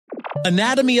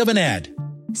Anatomy of an ad.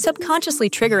 Subconsciously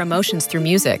trigger emotions through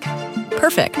music.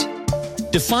 Perfect.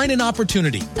 Define an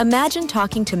opportunity. Imagine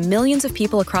talking to millions of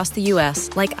people across the U.S.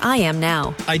 like I am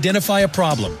now. Identify a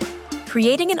problem.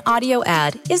 Creating an audio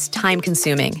ad is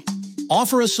time-consuming.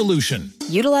 Offer a solution.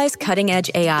 Utilize cutting-edge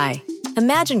AI.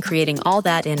 Imagine creating all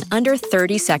that in under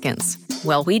 30 seconds.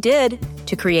 Well, we did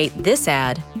to create this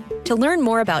ad. To learn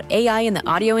more about AI in the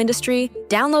audio industry,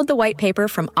 download the white paper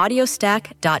from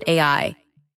audiostack.ai.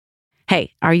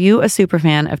 Hey, are you a super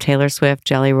fan of Taylor Swift,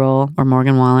 Jelly Roll, or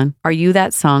Morgan Wallen? Are you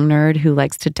that song nerd who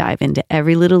likes to dive into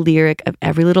every little lyric of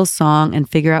every little song and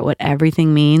figure out what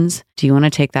everything means? Do you want to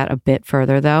take that a bit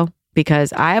further, though?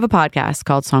 Because I have a podcast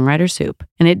called Songwriter Soup,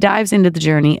 and it dives into the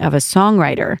journey of a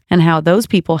songwriter and how those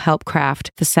people help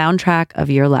craft the soundtrack of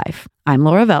your life. I'm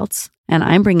Laura Veltz, and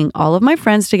I'm bringing all of my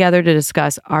friends together to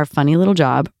discuss our funny little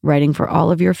job writing for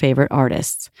all of your favorite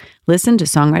artists. Listen to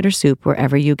Songwriter Soup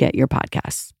wherever you get your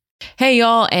podcasts. Hey,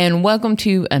 y'all, and welcome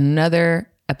to another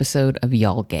episode of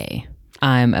Y'all Gay.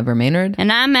 I'm Eber Maynard.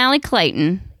 And I'm Allie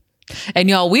Clayton. And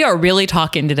y'all, we are really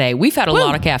talking today. We've had a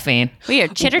lot of caffeine. We are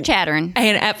chitter-chattering.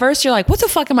 And at first you're like, what the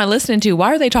fuck am I listening to?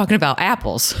 Why are they talking about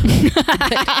apples?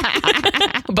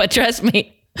 But trust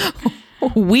me,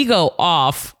 we go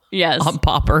off on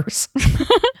poppers.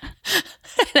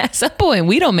 And at some point,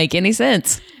 we don't make any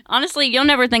sense. Honestly, you'll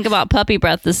never think about puppy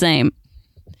breath the same.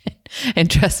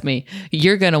 And trust me,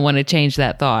 you're going to want to change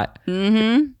that thought.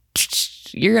 Mm-hmm.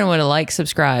 You're going to want to like,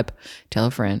 subscribe, tell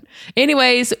a friend.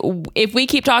 Anyways, if we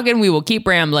keep talking, we will keep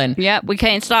rambling. Yep, we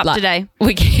can't stop today.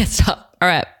 We can't stop. All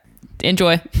right.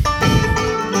 Enjoy.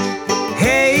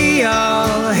 Hey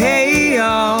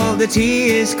y'all, the tea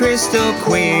is crystal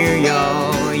clear,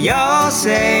 y'all. Y'all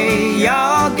say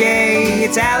y'all gay,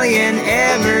 it's Allie and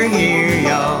Ever here,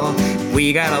 y'all.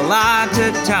 We got a lot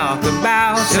to talk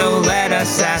about, so let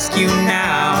us ask you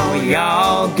now,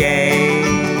 y'all gay?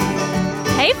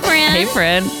 Hey, friend. Hey,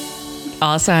 friend.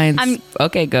 All signs.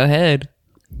 Okay, go ahead.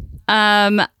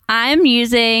 I'm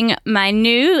using my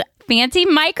new fancy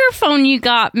microphone you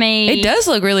got me. It does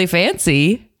look really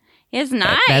fancy. It's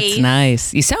nice. That's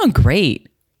nice. You sound great.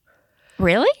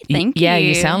 Really? Thank you. Yeah,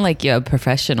 you sound like you're a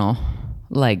professional,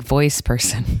 like, voice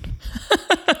person.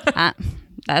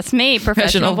 That's me,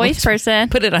 professional voice person.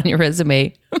 Put it on your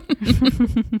resume.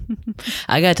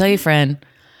 I gotta tell you, friend,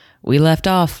 we left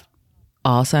off.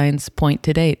 All signs point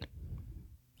to date.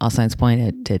 All signs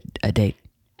pointed to a date.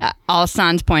 All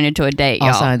signs pointed to a date,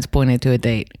 y'all. All signs pointed to a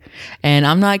date. And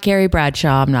I'm not Carrie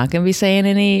Bradshaw. I'm not going to be saying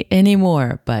any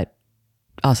more, but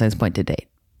all signs point to date.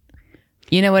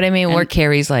 You know what I mean? Where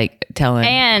Carrie's like telling.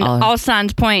 And all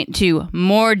signs point to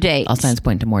more dates. All signs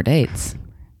point to more dates.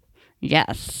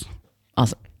 Yes.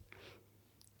 Also,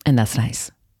 and that's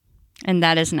nice. And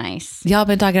that is nice. We've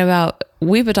been talking about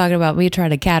me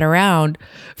trying to cat around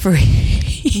for a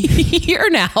year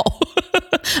now.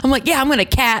 I'm like, yeah, I'm going to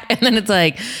cat. And then it's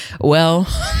like, well,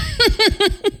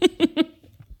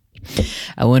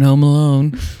 I went home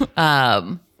alone.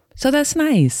 So that's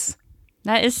nice.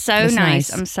 That is so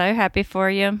nice. I'm so happy for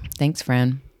you. Thanks,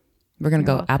 friend. We're going to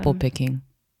go apple picking.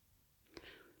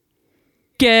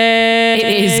 Gay.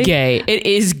 It is gay. It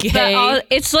is gay.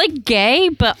 It's like gay,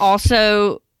 but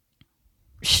also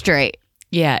straight.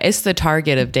 Yeah, it's the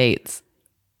target of dates.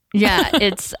 Yeah,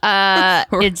 it's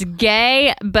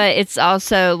gay, but it's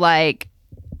also like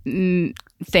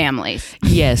families.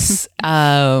 Yes.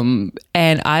 And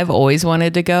I've always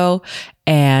wanted to go,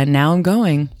 and now I'm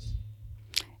going.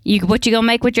 What you gonna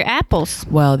make with your apples?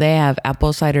 Well, they have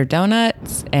apple cider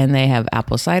donuts, and they have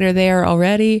apple cider there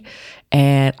already.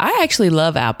 And I actually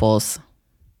love apples.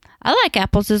 I like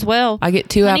apples as well. I get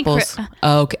two apples.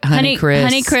 Honey Crisp.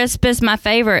 Honey Crisp is my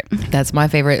favorite. That's my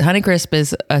favorite. Honey Crisp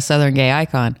is a Southern gay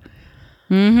icon.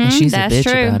 Mm-hmm, and she's a bitch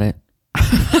about it.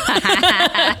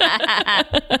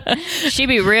 She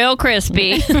be real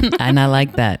crispy. And I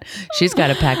like that. She's got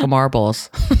a pack of marbles.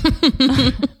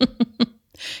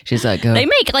 She's like, They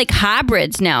make like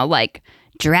hybrids now, like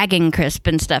Dragon Crisp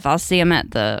and stuff. I'll see them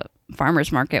at the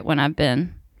farmer's market when I've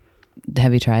been.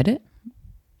 Have you tried it?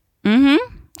 Mm-hmm.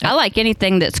 I like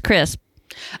anything that's crisp.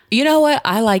 You know what?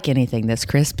 I like anything that's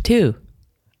crisp too.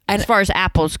 As far as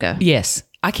apples go. Yes.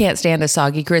 I can't stand a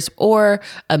soggy crisp or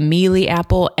a mealy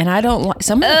apple. And I don't like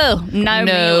some. Oh,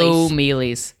 no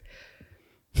mealies.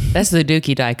 That's the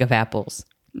Dookie Dyke of apples.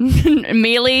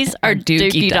 Mealies are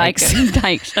Dookie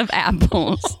Dykes of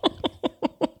apples.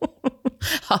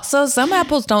 Also, some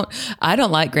apples I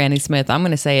don't like Granny Smith. I'm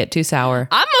going to say it, too sour.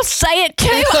 I'm going to say it too.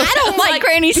 I don't like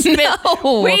Granny Smith.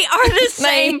 No. We are the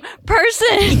same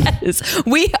person. Yes.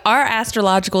 Our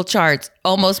astrological charts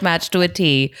almost match to a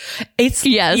T.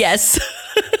 Yes.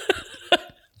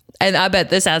 And I bet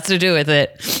this has to do with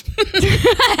it.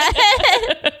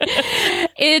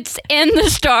 It's in the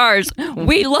stars.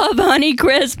 We love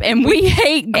Honeycrisp and we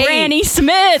hate Granny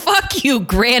Smith. Fuck you,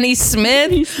 Granny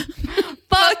Smith.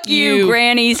 Fuck you,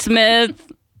 Granny Smith.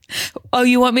 Oh,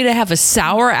 you want me to have a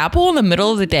sour apple in the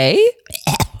middle of the day?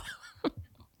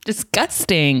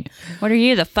 Disgusting. What are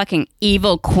you, the fucking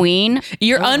evil queen?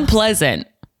 You're unpleasant.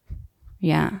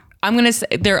 Yeah. I'm going to say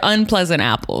they're unpleasant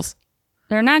apples.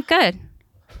 They're not good.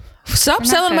 Stop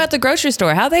selling them at the grocery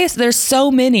store. There's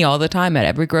so many all the time at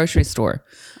every grocery store.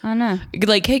 I know.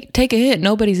 Like, hey, take a hit.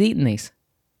 Nobody's eating these.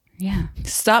 Yeah.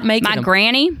 Stop making My them.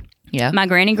 My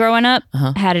granny growing up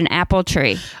had an apple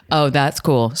tree. Oh, that's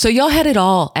cool. So y'all had it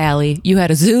all, Allie. You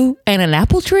had a zoo and an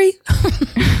apple tree?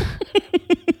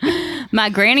 My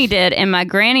granny did, and my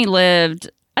granny lived.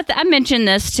 I mentioned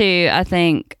this too, I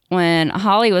think, when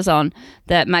Holly was on,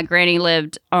 that my granny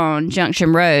lived on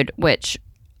Junction Road,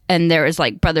 and there was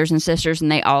like brothers and sisters,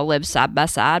 and they all lived side by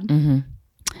side. Mm-hmm.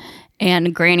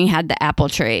 And Granny had the apple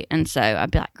tree, and so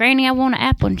I'd be like, Granny, I want an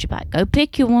apple, and she'd be like, go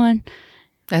pick you one.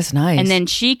 That's nice. And then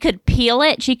she could peel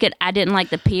it. I didn't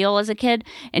like the peel as a kid,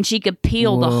 and she could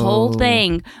peel the whole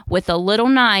thing with a little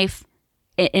knife,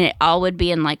 and it all would be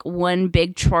in like one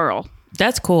big twirl.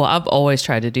 That's cool. I've always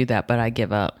tried to do that, but I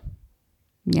give up.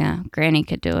 Yeah, Granny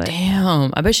could do it.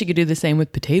 Damn. I bet she could do the same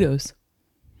with potatoes.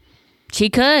 She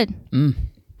could.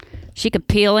 She could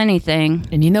peel anything.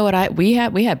 And you know what? We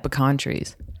had pecan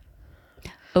trees.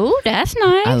 Oh, that's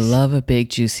nice. I love a big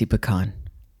juicy pecan.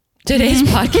 Today's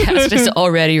podcast is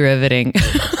already riveting.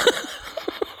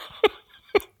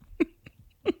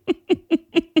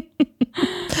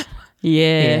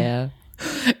 Yeah.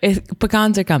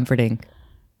 Pecans are comforting.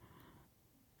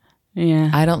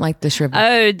 Yeah. I don't like the shrivel.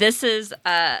 Oh, this is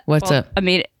What's up? I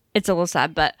mean, it's a little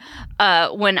sad, but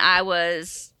when I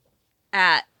was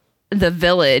at the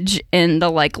Village in the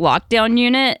like lockdown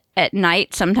unit at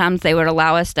night, sometimes they would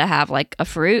allow us to have like a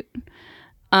fruit.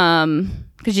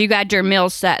 Because you got your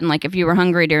meals set, and like if you were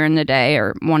hungry during the day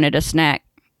or wanted a snack,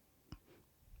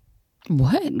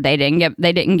 What? they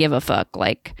didn't give a fuck.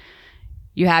 Like,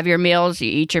 you have your meals, you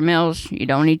eat your meals, you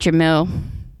don't eat your meal,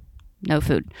 no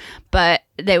food. But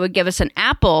they would give us an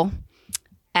apple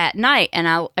at night,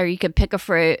 or you could pick a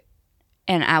fruit,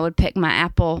 and I would pick my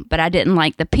apple, but I didn't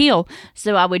like the peel,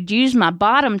 so I would use my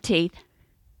bottom teeth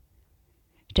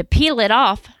to peel it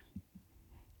off,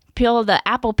 peel the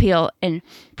apple peel, and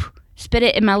spit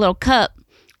it in my little cup,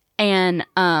 and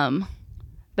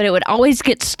but it would always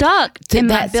get stuck in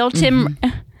my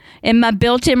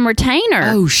built-in retainer.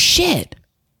 Oh shit!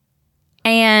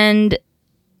 And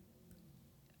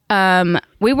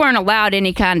we weren't allowed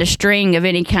any kind of string of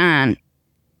any kind.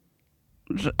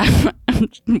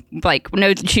 Like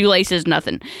no shoelaces,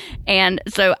 nothing. And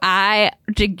so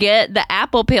to get the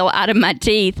apple peel out of my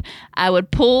teeth, I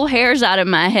would pull hairs out of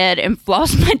my head and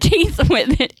floss my teeth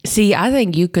with it. See, I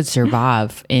think you could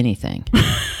survive anything.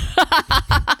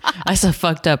 That's a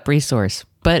fucked up resource,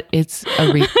 but it's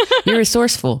you're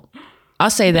resourceful. I'll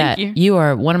say that. You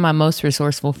are one of my most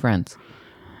resourceful friends.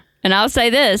 And I'll say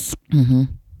this. Mm-hmm.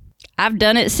 I've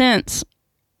done it since.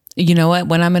 You know what?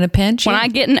 When I'm in a pinch, when I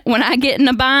get in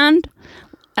a bind,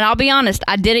 and I'll be honest,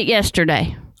 I did it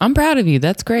yesterday. I'm proud of you.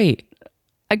 That's great.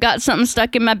 I got something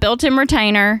stuck in my built-in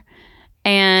retainer,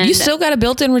 and you still got a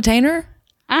built-in retainer?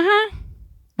 Uh-huh.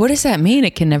 What does that mean?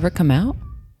 It can never come out?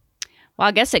 Well,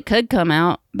 I guess it could come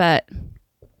out, but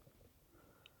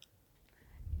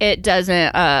it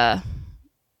doesn't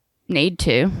need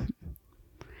to.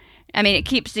 I mean, it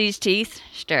keeps these teeth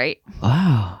straight.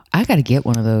 Wow. I got to get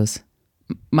one of those.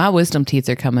 My wisdom teeth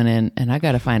are coming in, and I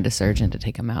got to find a surgeon to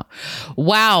take them out.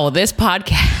 Wow, this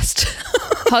podcast.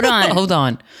 Hold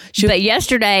on. But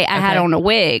yesterday I had on a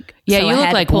wig. Yeah, so you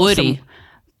look like Woody.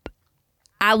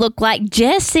 I look like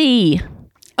Jessie.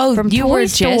 Oh, from you Toy were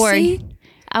Story. Jessie?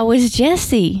 I was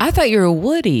Jessie. I thought you were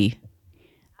Woody.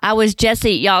 I was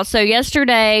Jessie, y'all. So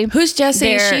yesterday. Who's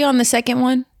Jessie? Is she on the second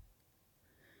one?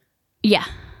 Yeah.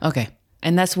 Okay.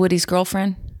 And that's Woody's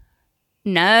girlfriend?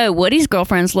 No, Woody's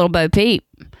girlfriend's Little Bo Peep.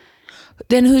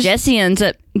 Then who's Jessie ends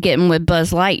up getting with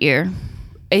Buzz Lightyear.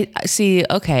 See,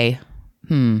 okay.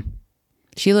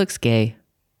 She looks gay.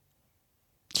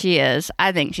 She is.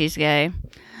 I think she's gay.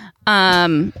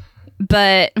 But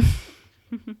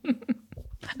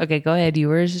okay, go ahead. You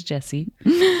were Jessie.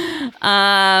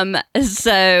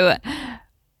 So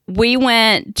we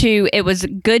went to, it was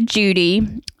Good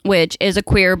Judy, which is a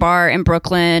queer bar in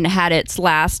Brooklyn, had its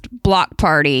last block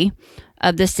party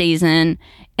of the season,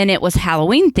 and it was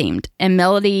Halloween themed. And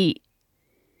Melody,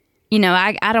 you know,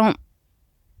 I don't,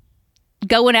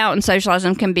 going out and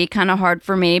socializing can be kind of hard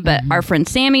for me, but our friend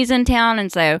Sammy's in town,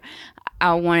 and so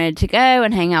I wanted to go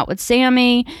and hang out with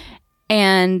Sammy,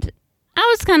 and I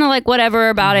was kind of like whatever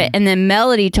about it. And then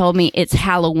Melody told me it's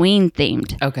Halloween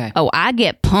themed. Okay. Oh, I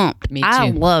get pumped. Me too. I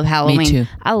love Halloween. Me too.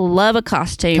 I love a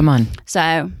costume. Come on.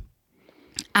 So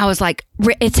I was like,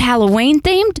 it's Halloween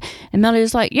themed? And Melody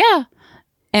was like, yeah.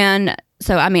 And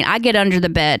so, I mean, I get under the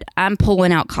bed. I'm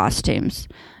pulling out costumes.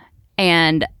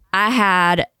 And I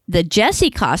had the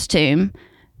Jesse costume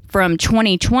from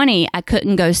 2020. I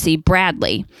couldn't go see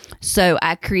Bradley. So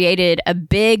I created a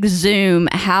big Zoom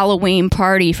Halloween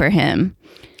party for him.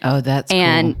 Oh, that's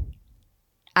and cool.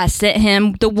 I sent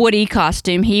him the Woody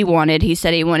costume he wanted. He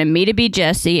said he wanted me to be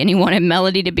Jesse and he wanted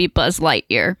Melody to be Buzz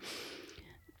Lightyear.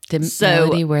 Did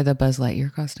Melody wear the Buzz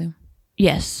Lightyear costume?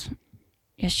 Yes.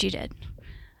 Yes, she did.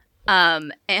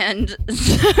 And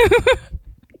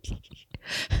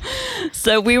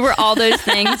so we were all those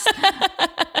things.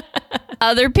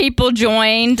 Other people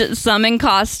joined, some in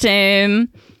costume.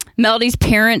 Melody's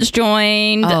parents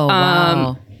joined. Oh,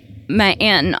 wow. My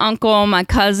aunt and uncle, my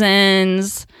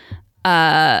cousins,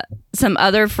 some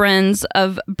other friends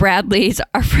of Bradley's,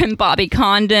 our friend Bobby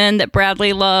Condon that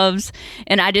Bradley loves.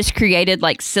 And I just created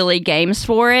like silly games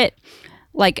for it.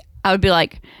 Like I would be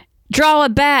like, draw a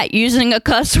bat using a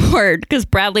cuss word because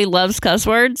Bradley loves cuss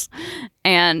words.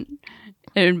 And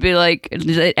it would be like,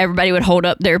 everybody would hold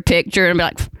up their picture and be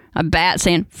like, a bat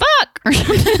saying, fuck, or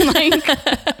something like.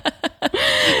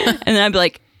 And then I'd be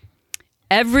like,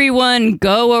 everyone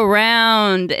go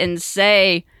around and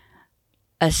say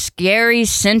a scary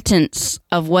sentence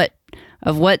of what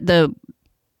the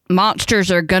monsters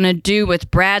are going to do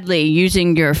with Bradley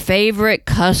using your favorite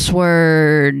cuss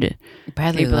word.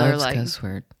 Bradley People loves like, cuss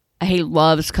word. He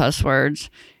loves cuss words.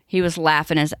 He was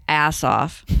laughing his ass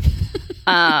off.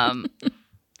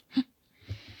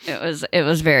 It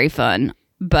was very fun,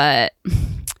 but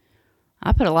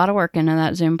I put a lot of work into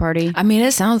that Zoom party. I mean,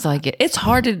 it sounds like it. It's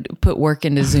hard to put work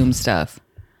into Zoom stuff.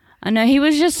 I know he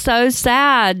was just so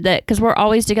sad that because we're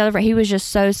always together. He was just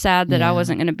so sad that I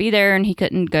wasn't going to be there, and he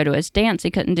couldn't go to his dance. He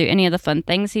couldn't do any of the fun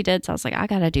things he did. So I was like, I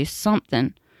got to do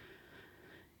something,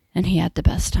 and he had the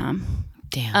best time.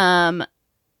 Damn.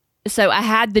 So I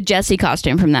had the Jesse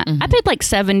costume from that. I paid like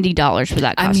 $70 for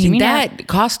that costume. I mean, that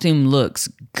costume looks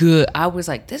good. I was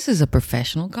like, this is a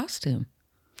professional costume.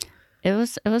 It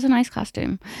was a nice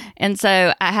costume. And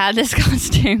so I had this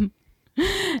costume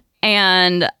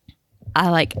and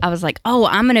I was like, oh,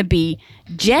 I'm going to be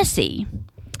Jesse.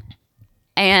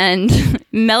 And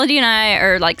Melody and I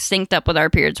are like synced up with our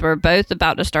periods. We're both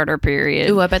about to start our period.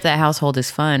 Ooh, I bet that household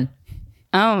is fun.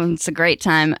 Oh, it's a great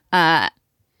time.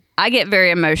 I get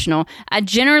very emotional.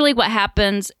 Generally what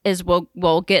happens is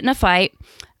we'll get in a fight.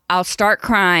 I'll start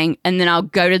crying and then I'll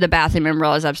go to the bathroom and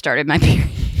realize I've started my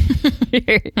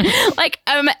period.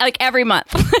 like every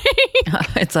month.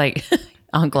 It's like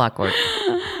on clockwork.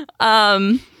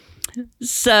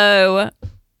 So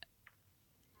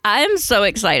I am so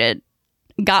excited.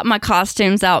 Got my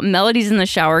costumes out. Melody's in the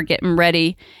shower getting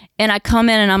ready. And I come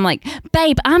in and I'm like,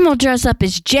 babe, I'm going to dress up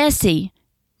as Jesse.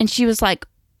 And she was like,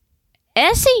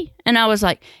 Essie? And I was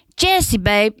like, Jesse,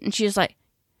 babe. And she was like,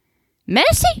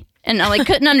 Messy? And I like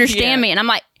couldn't understand me. And I'm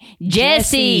like,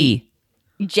 Jesse.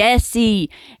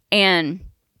 And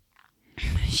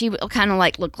she would kind of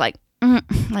like look like,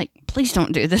 please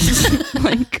don't do this.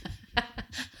 Like,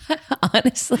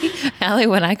 honestly, Allie,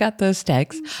 when I got those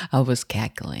texts, I was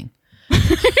cackling. She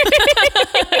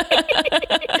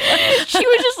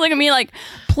was just looking at me like,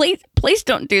 please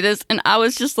don't do this. And I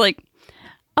was like,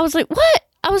 what?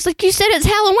 I was like, you said it's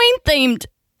Halloween themed.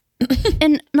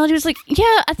 And Melody was like,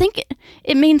 yeah, I think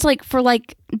it means like for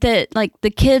like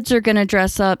the kids are gonna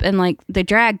dress up and like the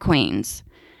drag queens.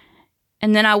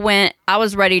 And then I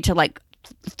was ready to like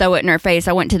throw it in her face.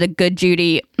 I went to the Good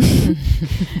Judy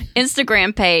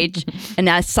Instagram page and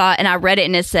I saw it and I read it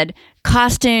and it said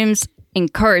costumes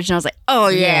encouraged. And I was like, oh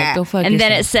yeah. Go fuck and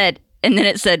yourself. then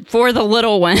it said for the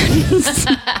little ones.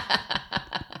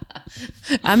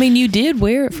 I mean, you did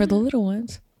wear it for the little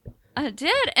ones. I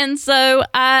did. And so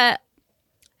I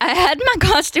had my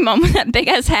costume on with that big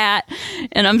ass hat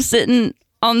and I'm sitting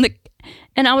on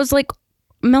and I was like,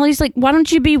 Melody's like, why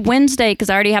don't you be Wednesday? Because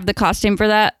I already have the costume for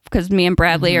that because me and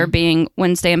Bradley are being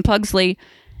Wednesday and Pugsley.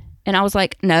 And I was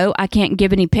like, no, I can't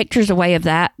give any pictures away of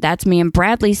that. That's me and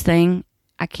Bradley's thing.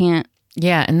 I can't.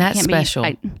 Yeah, and that's special.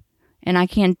 And I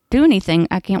can't do anything.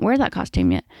 I can't wear that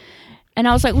costume yet. And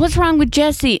I was like, what's wrong with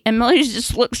Jesse? And Melody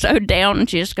just looked so down and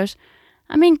she just goes,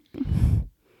 I mean,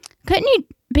 couldn't you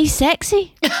be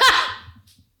sexy?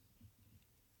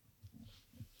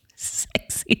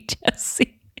 Sexy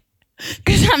Jesse.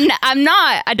 Because I'm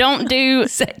not. I don't do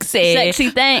Sexy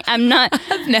thing. I'm not.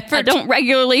 I don't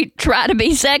regularly try to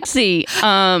be sexy.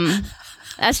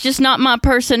 That's just not my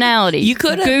personality. You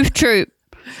could Goof Troop.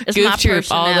 Goof Troop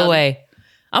all the way.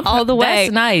 All the way.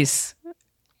 That's nice.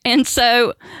 And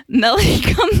so Melody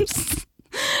comes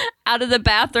out of the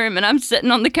bathroom, and I'm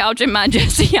sitting on the couch in my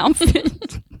Jessie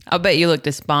outfit. I bet you look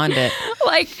despondent.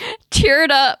 Like, teared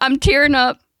up. I'm tearing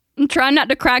up. I'm trying not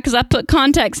to cry because I put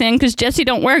contacts in because Jessie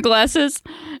don't wear glasses.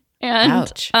 And,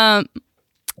 ouch. And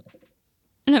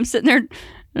I'm sitting there,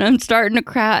 and I'm starting to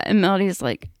cry, and Melody's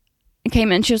like,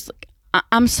 came in, she was like,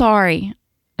 I'm sorry.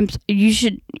 You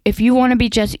should, if you want to be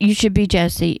Jessie, you should be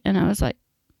Jessie. And I was like,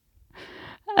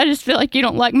 I just feel like you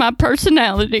don't like my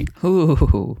personality.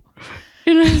 Ooh.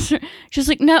 She's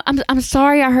like, no, I'm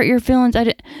sorry I hurt your feelings. I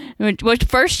didn't. Well,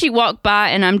 first she walked by,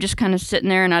 and I'm just kind of sitting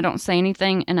there, and I don't say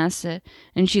anything. And I said,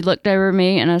 and she looked over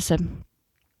me, and I said,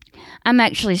 I'm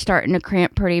actually starting to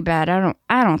cramp pretty bad. I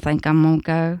don't think I'm gonna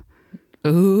go.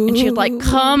 Ooh. And she was like,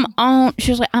 come on.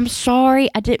 She was like, I'm sorry.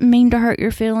 I didn't mean to hurt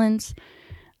your feelings.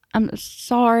 I'm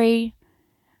sorry.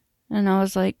 And I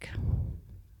was like,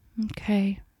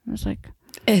 okay. I was like,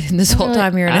 and this whole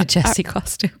time you're in a Jessie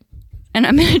costume. And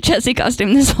I'm in a Jessie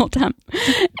costume this whole time.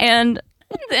 And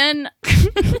then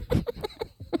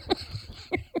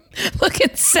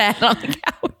looking sad on the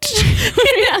couch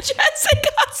in a Jessie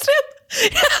costume.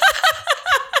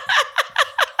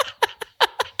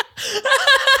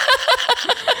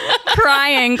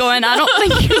 Crying, going, I don't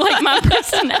think you like my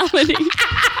personality.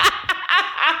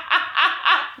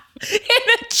 In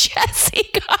a Jessie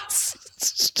costume.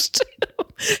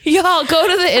 Y'all go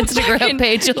to the Instagram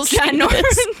page. You'll see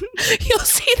this. You'll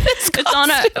see this costume. It's on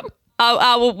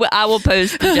I will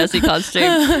post the Jessie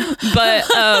costume. But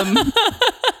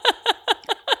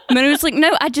but it was like,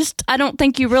 no, I don't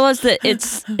think you realize that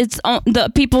it's on,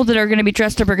 the people that are going to be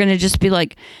dressed up are going to just be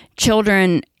like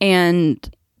children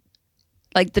and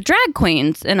like the drag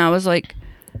queens. And I was like,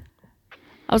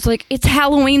 it's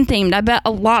Halloween themed. I bet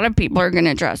a lot of people are going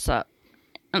to dress up.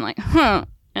 I'm like, huh.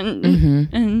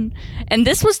 And and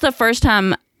this was the first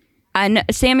time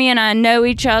Sammy and I know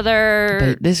each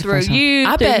other through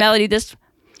you, through Melody. This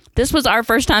was our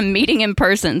first time meeting in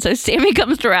person. So Sammy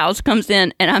comes to our house, comes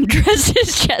in, and I'm dressed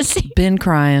as Jessie. Been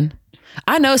crying.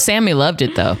 I know Sammy loved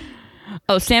it though.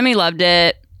 Oh, Sammy loved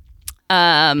it.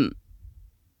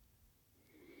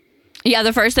 Yeah,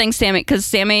 the first thing because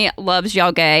Sammy loves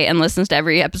Y'all Gay and listens to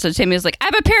every episode. Sammy was like, I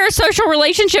have a parasocial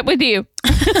relationship with you.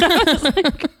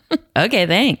 Okay,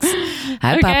 thanks.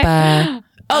 Hi, okay. Papa.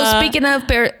 Oh, speaking of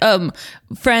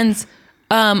friends,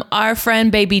 our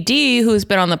friend Baby D, who's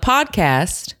been on the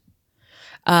podcast,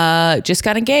 just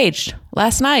got engaged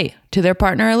last night to their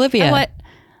partner Olivia. Oh, what?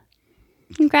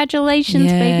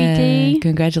 Congratulations, Baby D.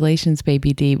 Congratulations,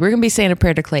 Baby D. We're gonna be saying a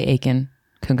prayer to Clay Aiken,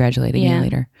 congratulating you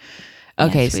later.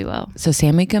 Okay, yes, we will. So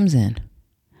Sammy comes in.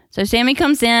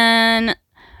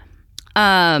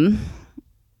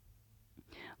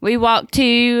 We walk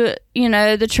to,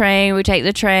 the train. We take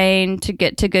the train to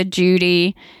get to Good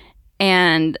Judy.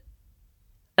 And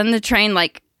on the train,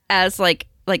 as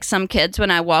some kids,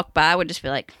 when I walk by, would just be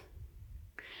like,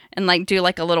 and do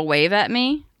a little wave at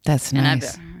me. That's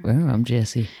nice. I'm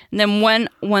Jessie. And then one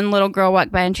little girl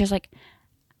walked by and she was like,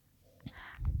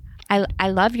 I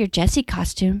love your Jessie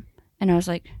costume. And I was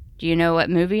like, do you know what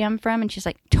movie I'm from? And she's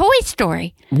like, Toy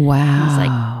Story.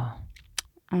 Wow.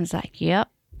 I was like, yep.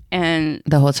 And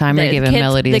the whole time you're giving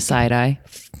Melody the side eye.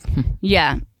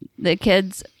 Yeah. The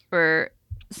kids were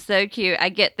so cute. I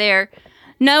get there.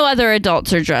 No other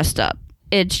adults are dressed up.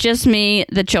 It's just me,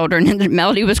 the children, and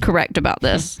Melody was correct about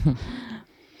this.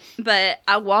 But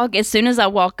as soon as I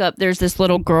walk up, there's this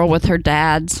little girl with her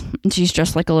dads, and she's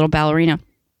dressed like a little ballerina.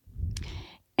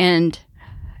 And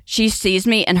she sees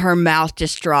me, and her mouth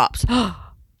just drops.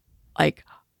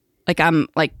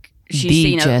 She's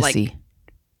seen Jessie.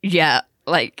 Yeah,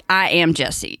 I am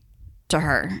Jessie to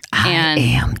her. I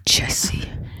am Jessie.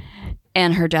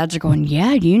 And her dads are going,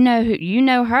 yeah, you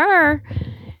know her.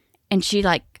 And she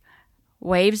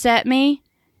waves at me.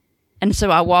 And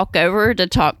so I walk over to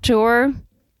talk to her.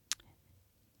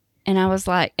 And I was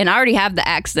like, and I already have the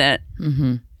accent.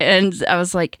 Mm-hmm. And I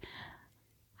was like,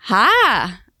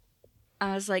 hi.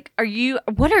 I was like,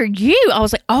 what are you? I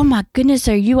was like, oh my goodness,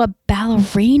 are you a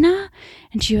ballerina?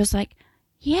 And she was like,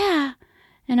 yeah.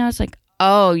 And I was like,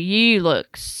 oh, you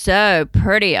look so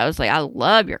pretty. I was like, I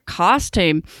love your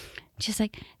costume. She's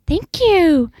like, thank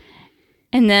you.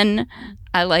 And then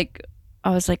I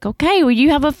was like, okay, well, you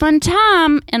have a fun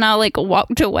time. And I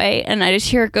walked away and I just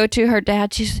hear her go to her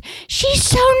dad. She's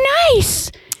so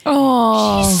nice.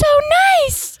 Oh, she's so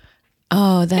nice.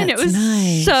 Oh, that's nice. And it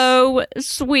was so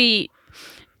sweet.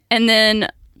 And then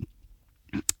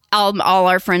all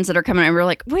our friends that are coming over were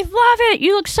like, we love it.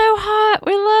 You look so hot.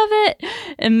 We love it.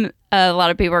 And a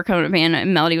lot of people were coming to me,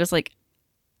 and Melody was like,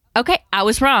 okay, I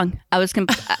was wrong. I was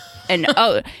and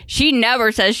she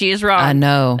never says she is wrong. I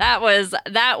know. That was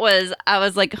I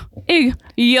was like, ew,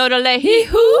 yodele he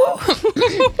who?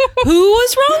 Who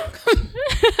was wrong?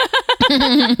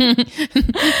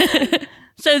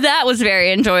 So that was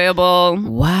very enjoyable.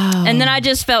 Wow. And then I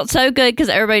just felt so good because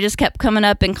everybody just kept coming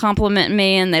up and complimenting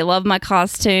me, and they loved my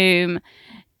costume.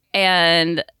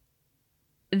 And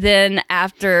then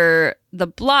after the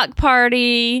block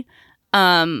party,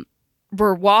 we're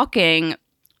walking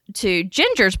to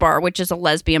Ginger's Bar, which is a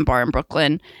lesbian bar in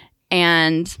Brooklyn.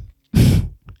 And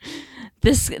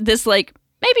this like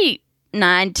maybe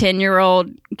 9-10-year-old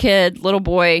kid, little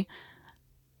boy,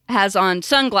 has on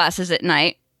sunglasses at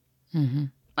night. Mm-hmm.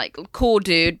 Like cool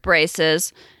dude,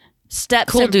 braces,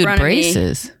 steps Cool in dude front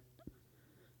braces. of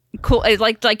me. Cool,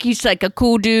 like he's like a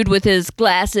cool dude with his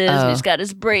glasses. And he's got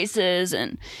his braces,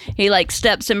 and he like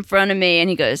steps in front of me, and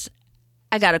he goes,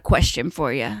 "I got a question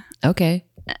for you." Okay.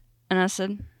 And I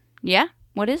said, "Yeah,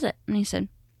 what is it?" And he said,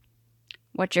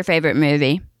 "What's your favorite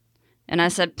movie?" And I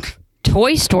said,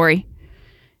 "Toy Story."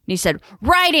 And he said,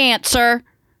 "Right answer."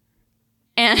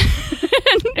 And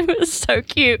it was so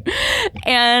cute.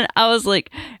 And I was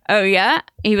like, oh, yeah?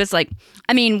 He was like,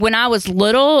 I mean, when I was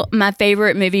little, my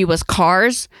favorite movie was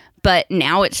Cars, but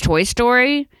now it's Toy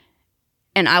Story.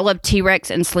 And I love T-Rex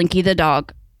and Slinky the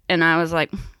dog. And I was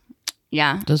like,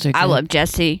 yeah, Those are I good. love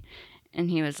Jessie. And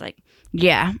he was like,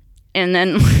 yeah. And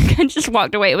then I just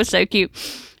walked away. It was so cute.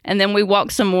 And then we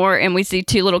walked some more, and we see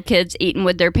two little kids eating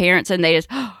with their parents, and they just,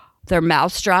 their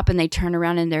mouths drop, and they turn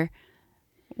around, and they're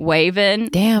waving.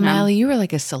 Damn, And I'm Allie, you were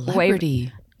like a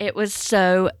celebrity. It was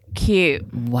so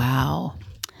cute. Wow.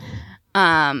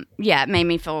 Yeah, it made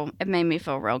me feel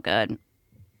real good.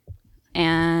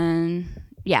 And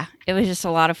yeah, it was just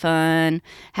a lot of fun.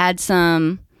 Had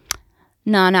some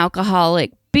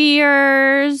non-alcoholic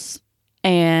beers,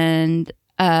 and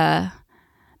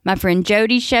my friend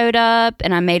Jody showed up,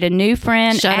 and I made a new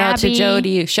friend. Shout out to Abby.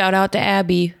 Jody. Shout out to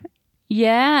Abby.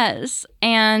 Yes.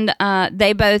 And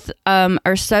they both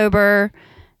are sober.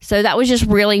 So that was just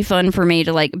really fun for me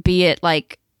to like be at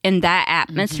like in that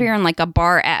atmosphere, and like a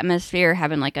bar atmosphere,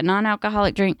 having like a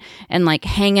non-alcoholic drink and like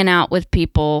hanging out with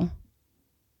people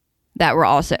that were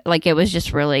also like, it was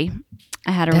just really,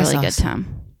 I had a That's really awesome. good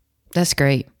time. That's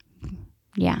great.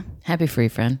 Yeah. Happy free,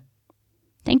 friend.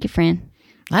 Thank you, friend.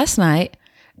 Last night,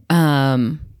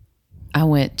 I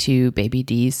went to Baby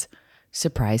D's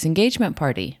surprise engagement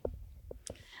party.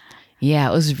 Yeah,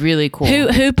 it was really cool.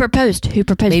 Who proposed? Who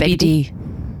proposed? Baby D.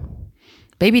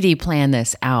 Baby D planned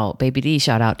this out. Baby D,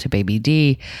 shout out to Baby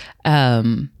D.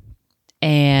 And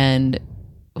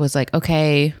was like,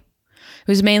 okay. It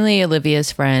was mainly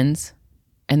Olivia's friends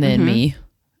and then me.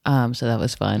 So that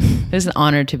was fun. It was an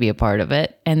honor to be a part of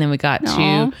it. And then we got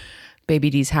to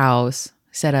Baby D's house,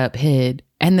 set up, hid.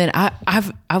 And then I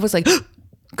was like,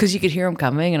 because you could hear him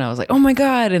coming, and I was like, oh my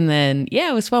God. And then, yeah,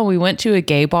 it was fun. We went to a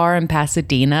gay bar in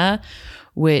Pasadena,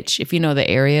 which, if you know the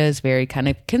area, is very kind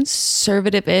of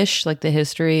conservative-ish, like the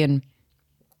history, and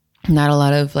not a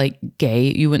lot of like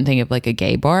gay. You wouldn't think of like a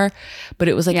gay bar, but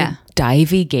it was like a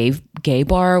divey gay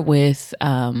bar with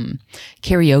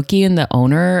karaoke, and the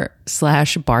owner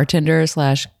 / bartender /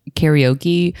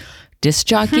 karaoke disc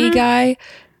jockey guy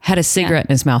had a cigarette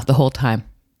in his mouth the whole time.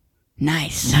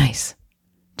 Nice.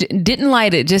 Didn't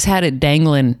light it, just had it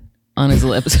dangling on his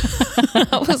lips.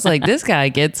 I was like, this guy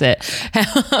gets it.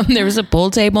 There was a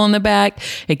pool table in the back.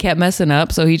 It kept messing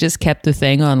up, so he just kept the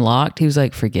thing unlocked. He was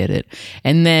like, forget it.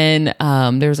 And then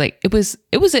there was like, it was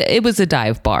a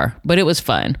dive bar, but it was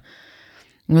fun.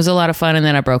 It was a lot of fun. And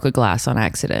then I broke a glass on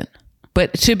accident.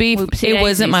 But it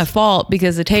wasn't my fault,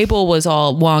 because the table was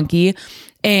all wonky.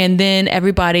 And then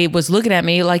everybody was looking at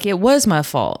me like it was my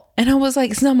fault. And I was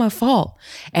like, it's not my fault.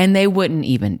 And they wouldn't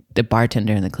even, the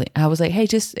bartender and the clean. I was like, hey,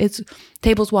 it's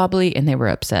table's wobbly. And they were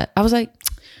upset. I was like,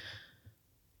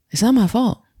 it's not my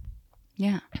fault.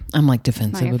 Yeah. I'm like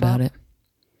defensive your about fault.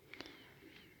 it.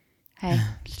 Hey,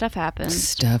 stuff happens.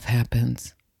 Stuff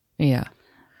happens. Yeah.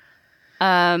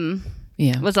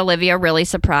 Yeah. Was Olivia really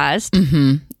surprised?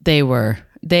 They were.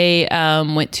 They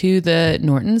went to the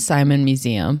Norton Simon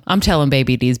Museum. I'm telling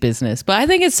Baby D's business, but I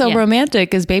think it's so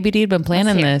romantic because Baby D had been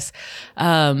planning this.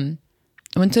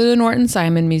 Went to the Norton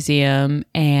Simon Museum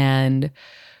and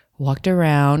walked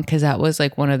around because that was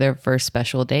like one of their first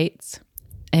special dates.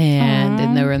 And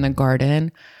then they were in the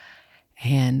garden.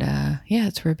 And yeah,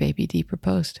 it's where Baby D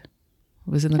proposed.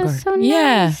 It was in the garden. So nice.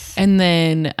 Yeah. And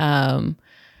then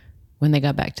when they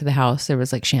got back to the house, there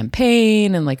was like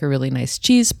champagne and like a really nice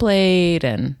cheese plate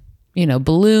and, you know,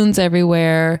 balloons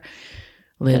everywhere.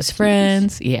 Liv's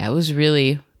friends. Nice. Yeah, it was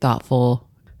really thoughtful.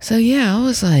 So yeah, I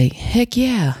was like, heck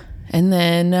yeah. And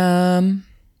then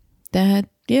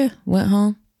went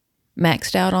home,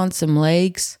 maxed out on some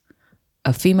legs.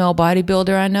 A female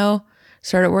bodybuilder I know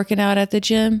started working out at the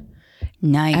gym.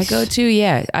 Nice. I go to,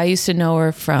 yeah. I used to know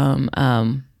her from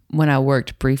when I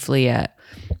worked briefly at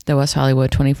the West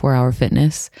Hollywood 24-Hour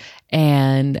Fitness.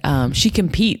 And she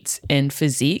competes in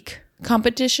physique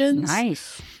competitions.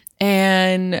 Nice.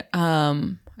 And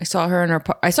I saw her and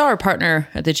I saw her partner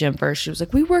at the gym first. She was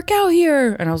like, "We work out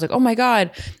here." And I was like, "Oh my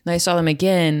God." And I saw them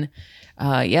again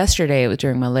yesterday. It was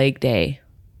during my leg day.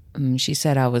 She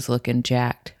said I was looking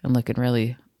jacked and looking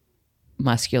really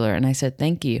muscular. And I said,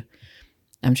 "Thank you.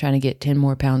 I'm trying to get 10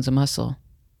 more pounds of muscle."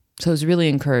 So it was really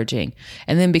encouraging.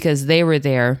 And then because they were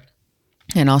there,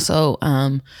 and also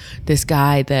this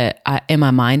guy that in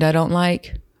my mind I don't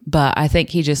like, but I think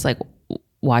he just like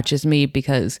watches me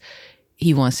because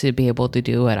he wants to be able to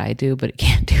do what I do, but he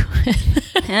can't do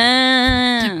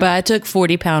it. But I took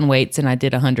 40-pound weights and I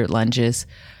did 100 lunges.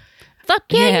 Fuck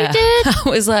yeah, you did. I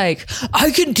was like, I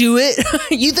can do it.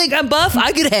 You think I'm buff?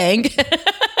 I could hang.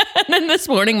 And then this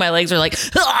morning my legs are like,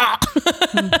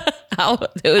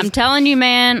 I'm telling you,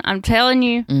 man. I'm telling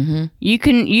you. Mm-hmm. You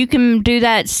can do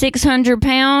that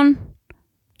 600-pound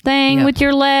thing with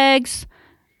your legs.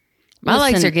 My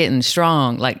legs are getting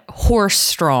strong, like horse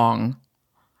strong.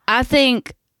 I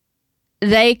think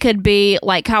they could be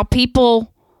like how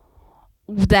people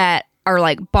that are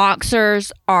like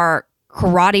boxers are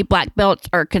karate black belts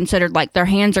are considered like their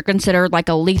hands are considered like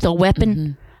a lethal weapon.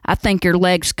 Mm-hmm. I think your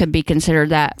legs could be considered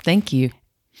that. Thank you.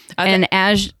 And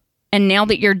now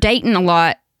that you're dating a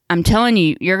lot, I'm telling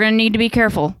you, you're going to need to be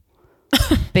careful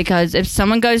because if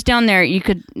someone goes down there, you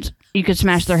could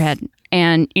smash their head,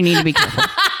 and you need to be careful.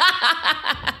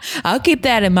 I'll keep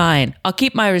that in mind. I'll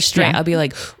keep my restraint. Yeah. I'll be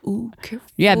like, ooh, careful.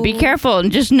 Yeah, be careful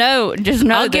and just know.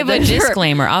 I'll give a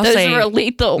disclaimer. I'll those say, are a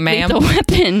lethal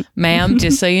weapon. Ma'am,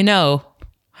 just so you know,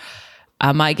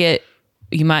 you might get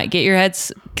your head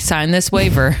sign this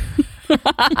waiver.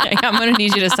 I'm going to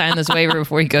need you to sign this waiver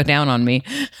before you go down on me.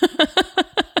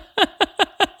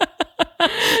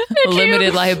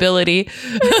 Limited liability.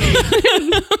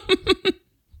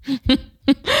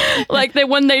 Like the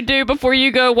one they do before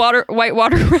you go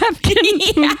whitewater rafting.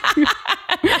 Yeah.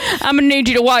 I'm gonna need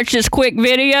you to watch this quick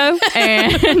video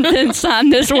and then sign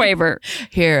this waiver.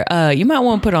 Here, you might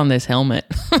want to put on this helmet.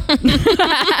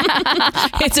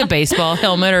 It's a baseball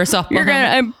helmet or a softball. You're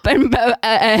gonna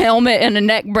a helmet and a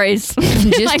neck brace,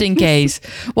 just in case.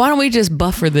 Why don't we just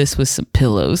buffer this with some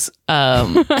pillows?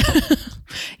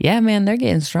 Yeah, man, they're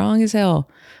getting strong as hell.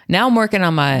 Now I'm working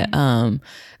on my.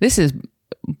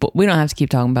 But we don't have to keep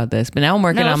talking about this. But now I'm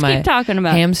working on my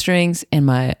hamstrings and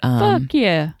my fuck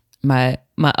yeah, my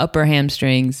upper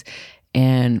hamstrings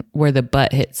and where the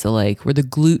butt hits the leg, where the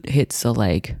glute hits the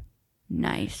leg.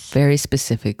 Nice, very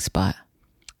specific spot.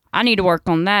 I need to work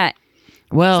on that.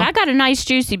 Well, I got a nice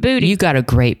juicy booty. You got a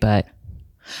great butt.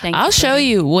 I'll show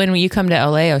you when you come to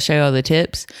LA. I'll show you all the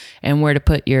tips and where to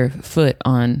put your foot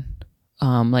on,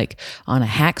 like on a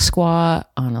hack squat,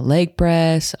 on a leg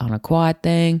press, on a quad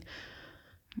thing.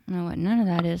 I don't know what none of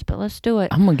that is, but let's do it.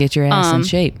 I'm going to get your ass in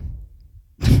shape.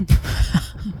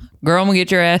 Girl, I'm going to get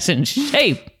your ass in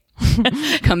shape.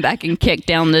 Come back and kick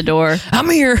down the door. I'm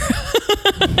here.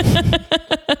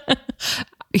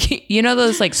 You know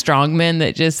those like strong men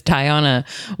that just tie on a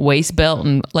waist belt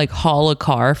and like haul a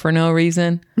car for no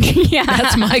reason? Yeah.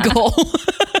 That's my goal.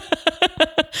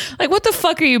 Like, what the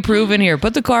fuck are you proving here?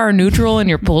 Put the car in neutral and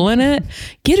you're pulling it?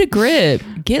 Get a grip.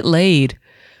 Get laid.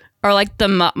 Or like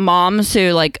the moms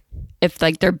who like, if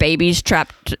like their baby's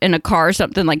trapped in a car or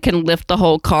something, like can lift the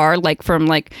whole car, like from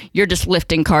like, you're just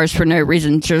lifting cars for no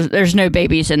reason. There's no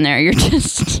babies in there. You're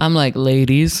just. I'm like,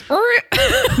 ladies.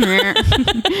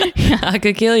 I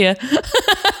could kill you.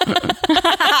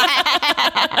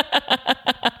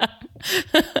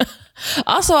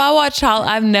 Also,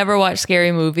 I've never watched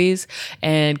scary movies,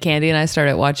 and Candy and I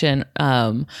started watching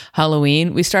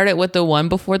Halloween. We started with the one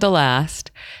before the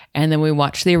last, and then we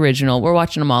watched the original. We're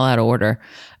watching them all out of order.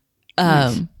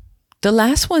 Nice. The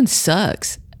last one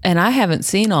sucks, and I haven't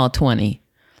seen all 20.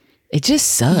 It just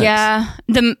sucks. Yeah.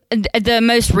 The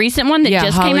most recent one that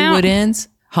just came out?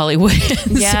 Hollywood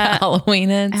Ends. Yeah. Halloween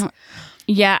Ends.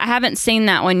 Yeah, I haven't seen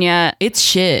that one yet. It's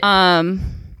shit.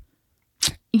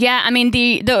 Yeah, I mean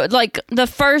the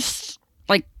first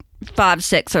like 5,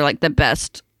 6 are like the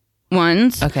best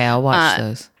ones. Okay, I'll watch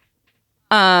those.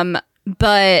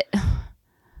 But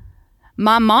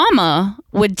my mama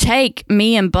would take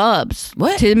me and Bubs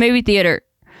to the movie theater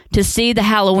to see the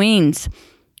Halloweens.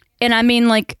 And I mean,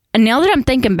 like, now that I'm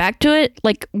thinking back to it,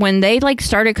 like, when they, like,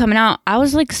 started coming out, I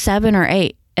was, like, 7 or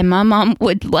 8. And my mom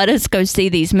would let us go see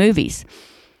these movies.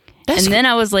 Then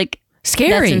I was like,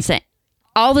 scary. That's insane.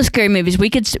 All the scary movies we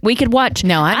could watch.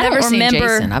 No, I've never seen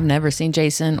Jason. I've never seen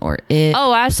Jason or It.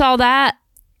 Oh, I saw that.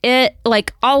 It,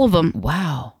 like, all of them.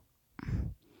 Wow.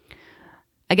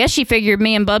 I guess she figured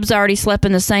me and Bubs already slept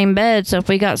in the same bed, so if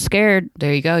we got scared.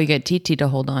 There you go. You get TT to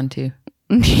hold on to.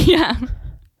 Yeah.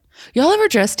 Y'all ever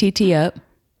dress TT up?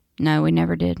 No, we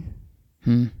never did.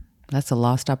 That's a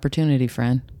lost opportunity,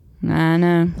 friend. I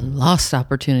know. Lost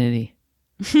opportunity.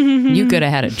 You could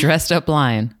have had a dressed up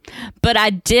lion. But I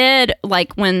did,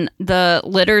 like, when the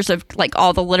litters of, like,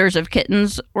 all the litters of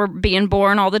kittens were being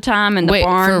born all the time in the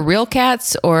barn. For real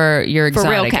cats or your exotic?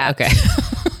 For real cats. Okay.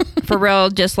 For real,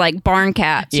 just like barn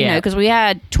cats, you know, because we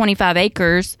had 25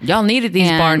 acres. Y'all needed these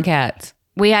barn cats.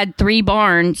 We had 3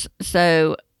 barns,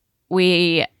 so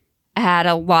we had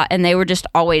a lot, and they were just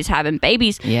always having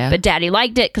babies. Yeah. But Daddy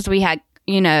liked it because we had,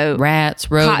 you know,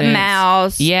 rats, rodents,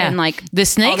 cottonmouths, and like the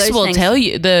snakes will tell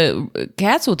you. The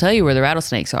cats will tell you where the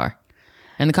rattlesnakes are,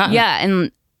 and the cotton. Yeah,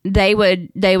 and they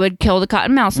would kill the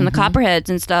cottonmouths and the copperheads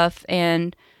and stuff.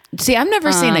 And see, I've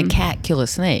never seen a cat kill a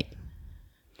snake.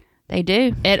 They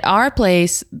do. At our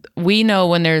place, we know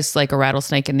when there's like a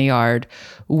rattlesnake in the yard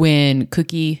when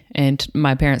Cookie and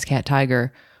my parents' cat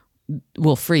Tiger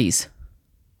will freeze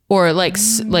or like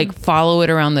follow it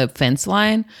around the fence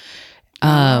line.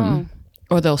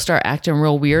 Or they'll start acting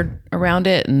real weird around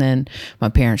it, and then my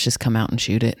parents just come out and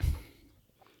shoot it.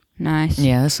 Nice.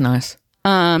 Yeah, that's nice.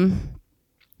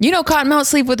 You know, cottonmouths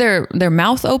sleep with their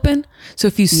mouth open, so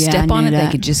if you step on it,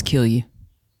 they could just kill you.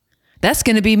 That's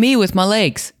gonna be me with my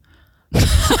legs.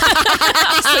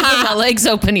 I sleep with my legs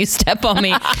open. You step on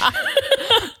me.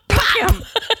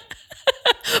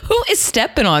 Who is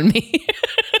stepping on me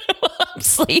while I'm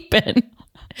sleeping?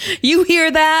 You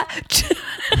hear that?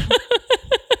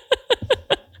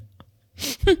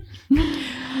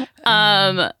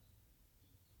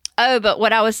 But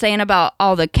what I was saying about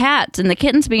all the cats and the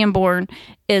kittens being born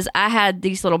is I had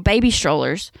these little baby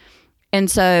strollers,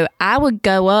 and so I would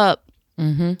go up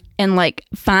and like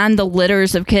find the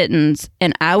litters of kittens,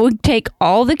 and I would take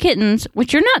all the kittens,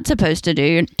 which you're not supposed to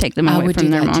do, take them away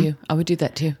from their mom. I would do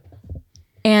that too.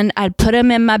 And I'd put them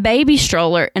in my baby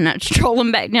stroller, and I'd stroll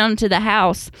them back down to the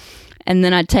house. And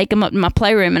then I'd take them up to my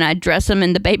playroom and I'd dress them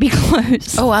in the baby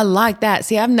clothes. Oh, I like that.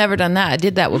 See, I've never done that. I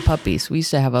did that with puppies. We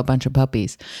used to have a bunch of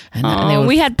puppies. And they would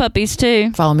we had puppies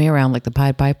too. follow me around like the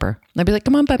Pied Piper. They'd be like,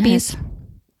 come on, puppies.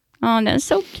 Oh, that's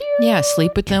so cute. Yeah,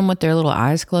 sleep with them with their little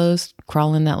eyes closed,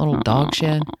 crawl in that little dog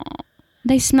shed.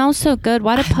 They smell so good.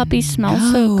 Why do puppies smell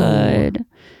so good?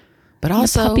 But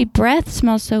also, the puppy breath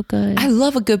smells so good. I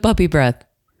love a good puppy breath.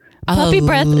 Puppy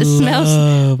breath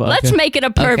smells. Let's make it a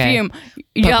perfume. Okay.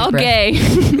 Y'all gay.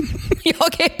 Y'all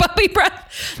gay puppy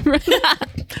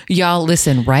breath. Y'all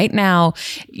listen right now.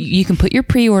 You can put your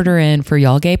pre-order in for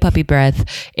Y'all Gay Puppy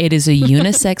Breath. It is a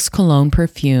unisex cologne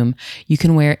perfume. You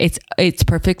can wear it's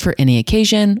perfect for any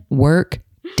occasion, work,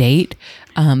 date,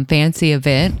 fancy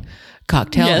event,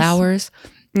 cocktail hours,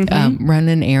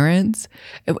 running errands.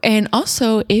 And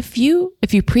also if you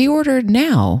pre-order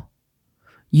now,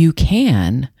 you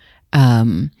can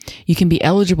be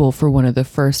eligible for one of the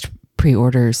first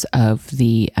pre-orders of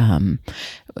the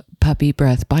puppy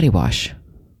breath body wash.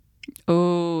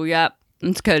 Oh, yep.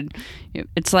 It's good.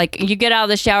 It's like you get out of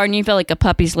the shower and you feel like a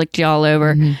puppy's licked you all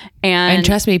over. And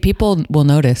trust me, people will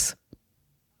notice.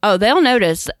 Oh, they'll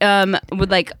notice.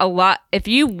 With like a lot, if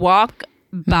you walk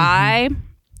by,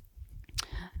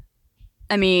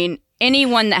 I mean,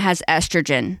 anyone that has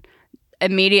estrogen,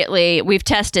 immediately, we've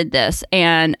tested this,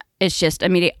 and it's just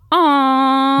immediate,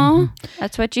 aww.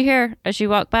 That's what you hear as you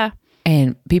walk by.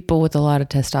 And people with a lot of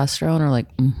testosterone are like,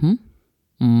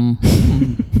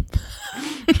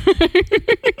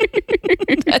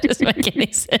 That doesn't make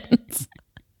any sense.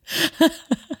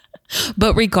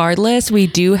 But regardless, we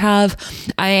do have,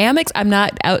 I'm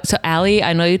not out. So Allie,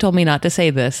 I know you told me not to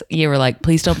say this. You were like,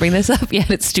 please don't bring this up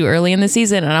yet. It's too early in the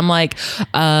season. And I'm like,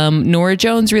 Norah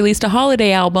Jones released a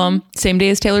holiday album same day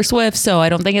as Taylor Swift. So I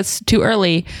don't think it's too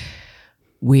early.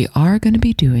 We are going to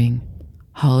be doing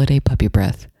holiday puppy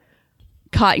breath.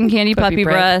 Cotton candy puppy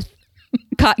breath.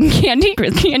 Cotton candy.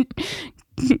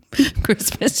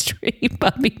 Christmas tree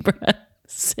puppy breath.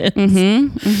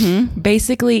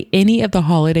 Basically any of the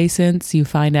holiday scents you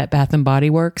find at Bath and Body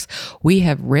Works, we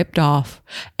have ripped off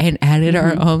and added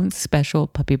our own special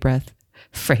puppy breath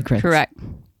fragrance. Correct.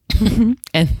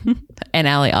 And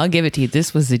Allie, I'll give it to you.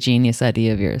 This was a genius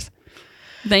idea of yours.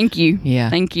 Thank you. Yeah.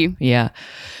 Thank you. Yeah.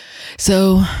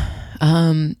 So,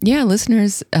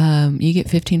 listeners, you get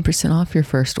 15% off your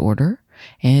first order,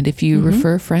 and if you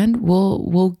refer a friend,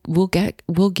 we'll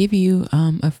give you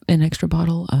an extra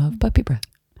bottle of puppy breath.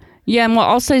 Yeah, and we'll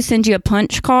also send you a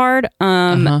punch card.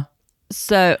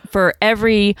 So for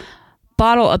every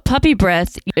bottle of puppy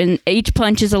breath, and each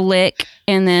punch is a lick,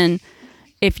 and then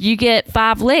if you get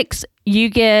 5 licks, you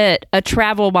get a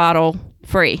travel bottle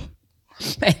free.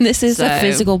 And this is a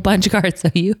physical punch card, so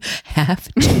you have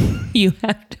to mail. You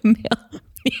have to mail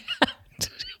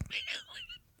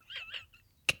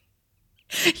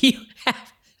it. You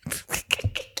have.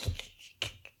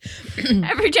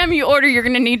 Every time you order, you're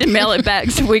going to need to mail it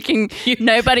back so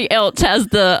nobody else has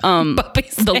the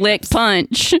lick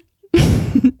punch.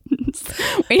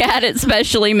 We had it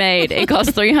specially made. It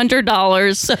cost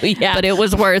 $300. So yeah, but it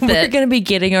was worth it. We're going to be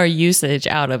getting our usage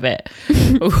out of it.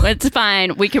 It's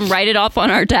fine. We can write it off on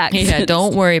our taxes. Yeah,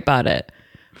 don't worry about it.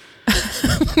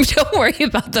 Don't worry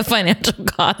about the financial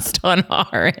cost on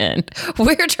our end.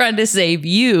 We're trying to save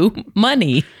you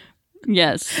money.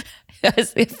 Yes.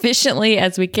 As efficiently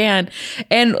as we can.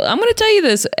 And I'm going to tell you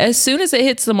this, as soon as it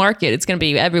hits the market, it's going to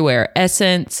be everywhere.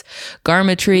 Essence,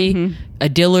 Garmetry, a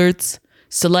Dillard's,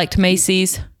 Select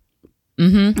Macy's,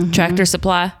 Tractor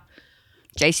Supply,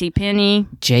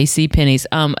 JCPenney's,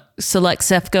 Select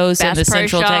Sefco's in the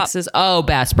Central Texas. Oh,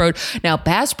 Bass Pro. Now,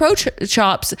 Bass Pro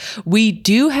Shops, we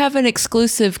do have an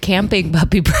exclusive camping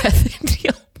puppy breath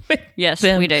deal with yes,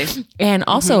 them. we do. And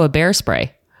also a bear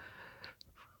spray.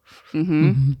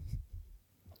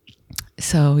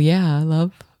 So, yeah,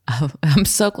 I'm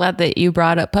so glad that you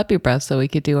brought up puppy breath so we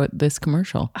could do this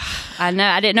commercial. I know.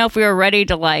 I didn't know if we were ready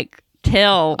to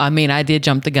tell. I mean, I did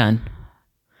jump the gun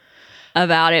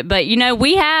about it, but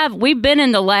we've been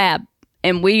in the lab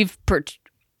and we've perfected.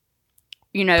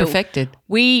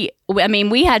 We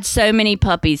had so many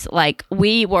puppies.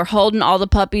 We were holding all the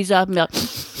puppies up and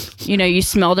you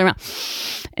smell them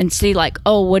and see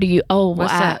what do you,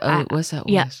 what's that? What's that?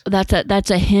 Yeah,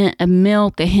 that's a hint of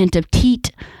milk, a hint of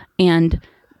teat, and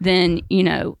then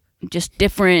just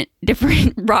different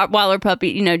Rottweiler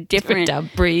puppy,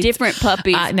 different breeds, different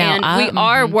puppies. We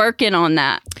are working on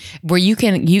that. Where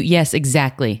yes,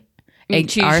 exactly.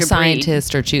 Our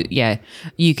scientists are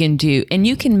you can do, and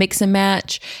you can mix and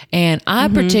match. And I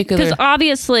particularly, because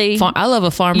obviously, I love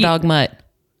a farm dog mutt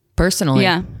personally.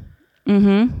 Yeah.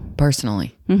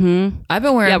 Personally. I've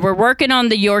been wearing. Yeah, we're working on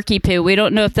the Yorkie poo. We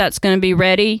don't know if that's going to be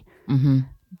ready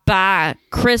by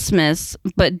Christmas,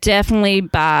 but definitely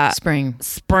by spring.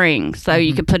 So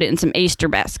you can put it in some Easter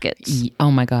baskets. Oh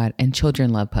my God! And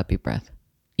children love puppy breath.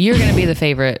 You're going to be the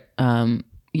favorite.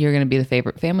 You're going to be the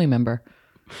favorite family member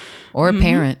or a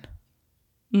parent.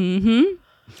 They're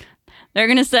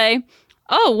going to say,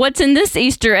 "Oh, what's in this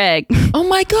Easter egg?" Oh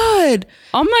my God!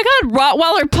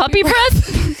 Rottweiler puppy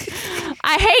breath.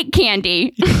 I hate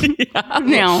candy.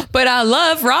 No, but I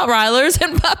love Rottweilers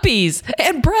and puppies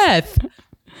and breath.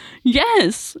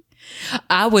 Yes.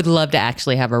 I would love to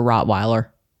actually have a Rottweiler.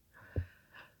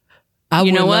 I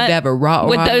would love to have a Rottweiler.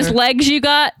 With those legs you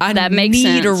got, that makes sense.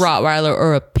 I need a Rottweiler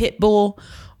or a pit bull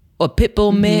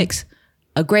mix,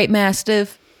 a Great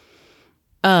Mastiff.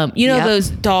 Those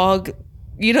dog,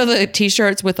 the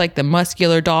t-shirts with the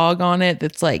muscular dog on it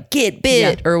that's get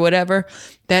bit or whatever.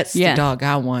 That's the dog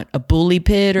I want. A bully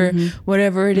pit or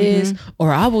whatever it is.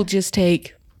 Or I will just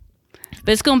take.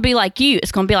 But it's going to be like you.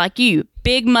 It's going to be like you.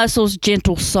 Big muscles,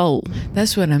 gentle soul.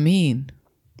 That's what I mean.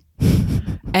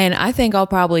 And I think I'll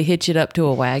probably hitch it up to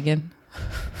a wagon.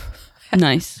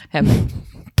 Nice. Have it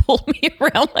pull me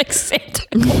around like Santa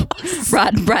Claus.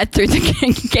 Ride through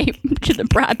the gate to the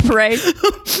bride parade.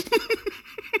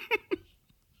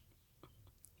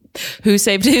 Who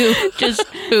saved who? Just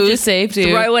saved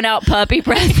who? Throwing out puppy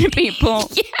breath to people.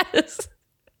 Yes.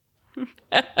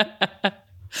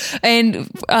 And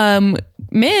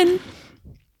men,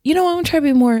 I want to try to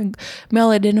be more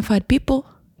male-identified people.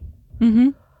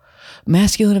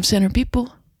 Masculine of center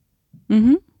people.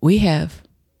 We have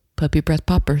puppy breath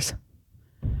poppers.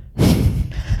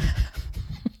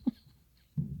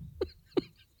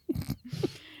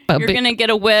 You're gonna get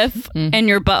a whiff, and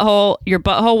your butthole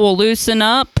will loosen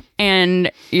up, and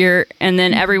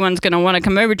then everyone's gonna want to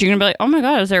come over to you. You're gonna be like, "Oh my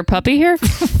God, is there a puppy here?"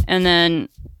 And then,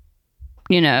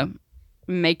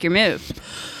 make your move.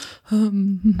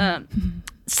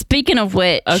 Speaking of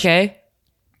which, okay,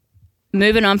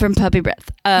 moving on from puppy breath.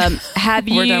 Have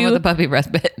you? We're done with the puppy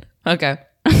breath bit. Okay.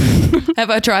 Have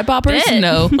I tried poppers?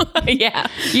 No. Yeah.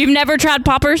 You've never tried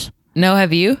poppers? No.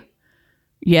 Have you?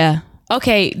 Yeah.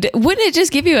 Okay. Wouldn't it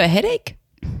just give you a headache?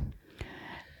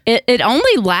 It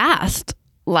only lasts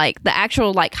like the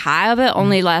actual like high of it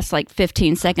only lasts like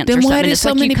 15 seconds Then or why something. do It's so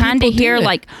like many you kind of people do hear it?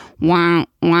 like wah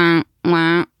wah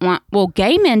wah wah. Well,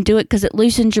 gay men do it because it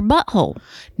loosens your butthole.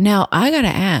 Now I gotta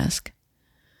ask,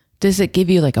 does it give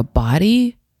you like a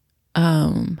body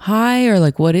high, or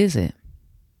like what is it?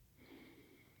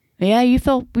 Yeah, you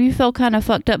feel kind of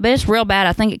fucked up, but it's real bad.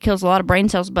 I think it kills a lot of brain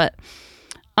cells, but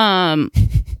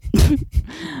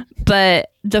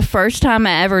but the first time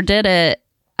I ever did it,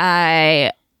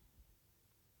 I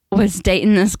was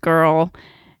dating this girl,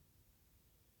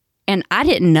 and I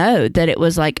didn't know that it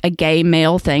was like a gay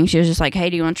male thing. She was just like, "Hey,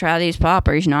 do you want to try these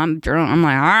poppers?" You know, I'm drunk. I'm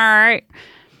like, "All right,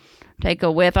 take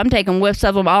a whiff." I'm taking whiffs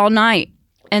of them all night,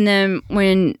 and then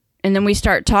we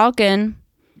start talking.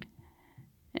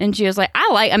 And she was like,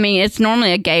 I mean, it's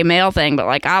normally a gay male thing, but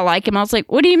like, I like him. I was like,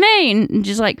 what do you mean? And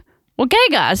she's like, well, gay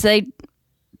guys, they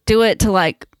do it to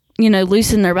like, you know,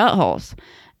 loosen their buttholes.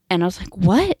 And I was like,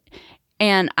 what?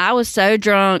 And I was so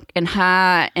drunk and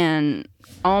high and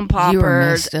on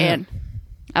poppers, messed up. and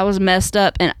I was messed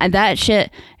up. And that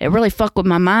shit, it really fucked with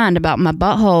my mind about my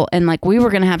butthole. And like, we were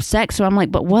going to have sex. So I'm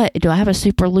like, but what? Do I have a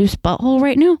super loose butthole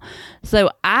right now? So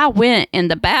I went in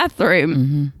the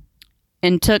bathroom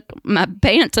and took my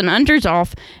pants and unders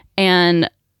off and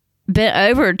bent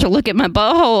over to look at my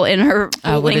butthole in her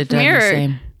I would have full-length done mirror.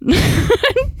 the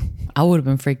same. I would have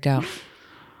been freaked out.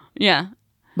 Yeah.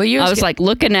 But I was like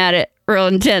looking at it real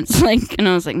intense, like, and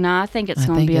I was like, nah, I think it's I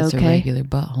going to think be it's a okay. regular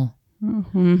butthole.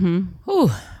 Ooh.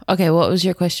 Okay, what was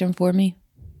your question for me?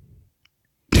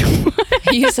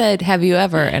 You said, have you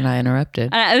ever? And I interrupted.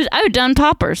 I've done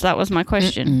poppers. That was my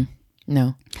question.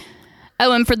 No.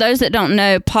 Oh, and for those that don't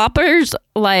know, poppers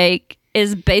like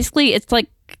is basically, it's like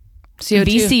CO2.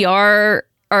 VCR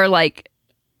or like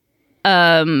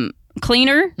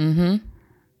cleaner.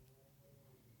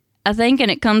 I think, and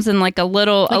it comes in like a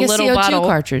little Like a little CO2 bottle.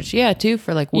 cartridge. Yeah, too,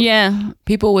 for like Yeah.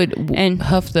 people would And-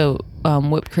 huff the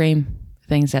whipped cream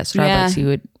things at Starbucks.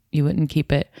 Yeah. You wouldn't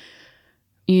keep it.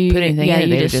 You Put anything in it.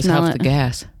 you They would just smell huff it. the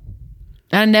gas.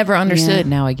 I never understood. Yeah.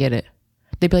 Now I get it.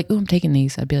 They'd be like, "Oh, I'm taking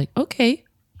these." I'd be like, "Okay,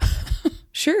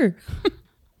 sure."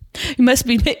 You must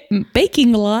be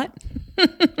baking a lot.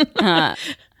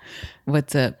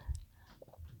 What's up?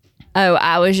 Oh,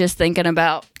 I was just thinking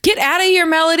about. Get out of here,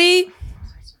 Melody.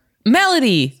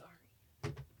 Melody.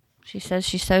 She says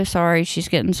she's so sorry. She's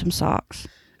getting some socks.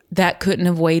 That couldn't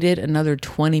have waited another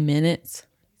 20 minutes.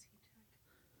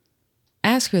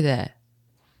 Ask her that.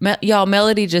 Y'all,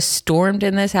 Melody just stormed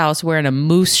in this house wearing a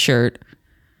moose shirt.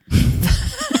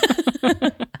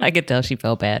 I could tell she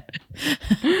felt bad.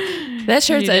 That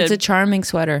shirt's She did. it's a charming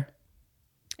sweater.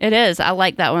 It is. I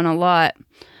like that one a lot.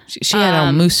 She had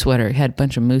a moose sweater. It had a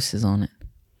bunch of mooses on it.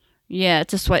 Yeah,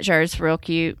 it's a sweatshirt. It's real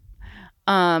cute.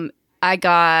 I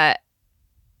got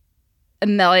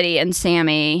Melody and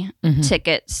Sammy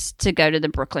tickets to go to the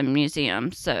Brooklyn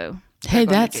Museum. So Hey, they're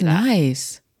gonna that's do that.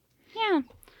 nice. Yeah.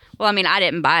 Well, I mean, I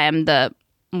didn't buy them.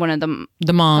 One of the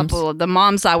The moms. couple of the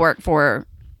moms I work for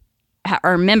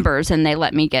are members, and they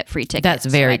let me get free tickets. That's So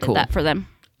very I did cool. that for them.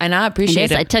 And I And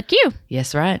appreciate yes, I it. took you.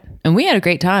 Yes, right. And we had a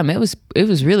great time. It was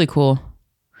really cool.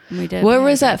 We did. What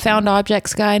was that found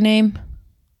objects guy name?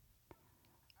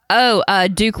 Oh,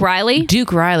 Duke Riley.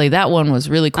 Duke Riley. That one was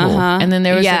really cool. Uh-huh. And then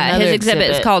there was another his exhibit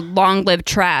is called Long Live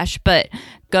Trash. But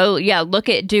look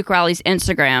at Duke Riley's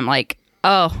Instagram. Like,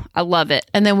 oh, I love it.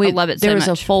 And then I love it so there was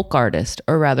much. a folk artist,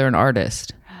 or rather an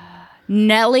artist.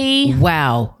 Nelly.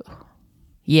 Wow.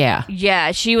 Yeah.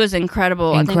 Yeah, she was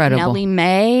incredible. Incredible. I think Nellie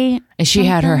May. And she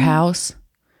had her house.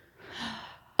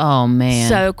 Oh man.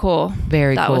 So cool.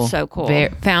 very that cool. was so cool.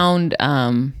 Found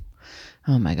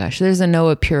oh my gosh, there's a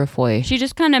Noah Purifoy. She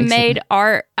just kind of made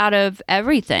art out of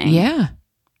everything. Yeah.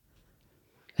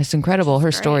 It's incredible.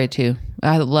 Her story too.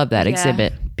 I love that Yeah.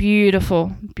 exhibit.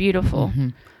 Beautiful. Beautiful.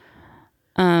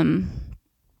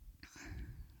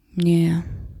 Yeah.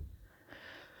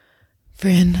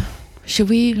 Friend, should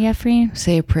we Yeah, friend.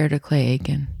 say a prayer to Clay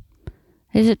Aiken?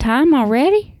 Is it time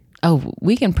already? Oh,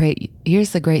 we can pray.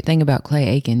 Here's the great thing about Clay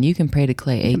Aiken. You can pray to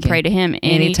Clay Aiken. Pray to him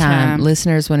Anytime. anytime.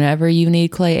 Listeners, whenever you need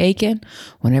Clay Aiken,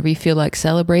 whenever you feel like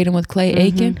celebrating with Clay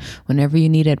Aiken, whenever you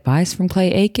need advice from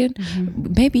Clay Aiken,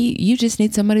 maybe you just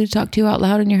need somebody to talk to out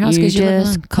loud in your house You because you live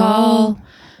just alone. call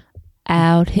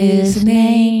out his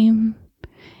name,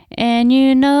 and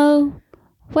you know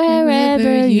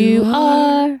wherever you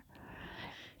are,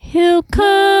 he'll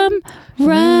come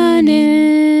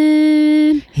running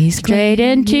He's straight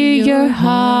into your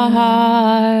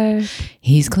heart.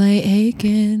 He's Clay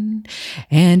Aiken,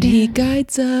 and he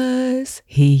guides us.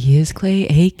 He is Clay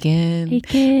Aiken, He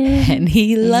can. and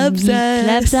he loves us.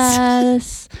 Loves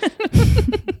us.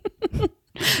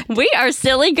 We are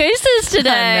silly gooses today.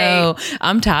 I know.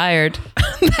 I'm tired.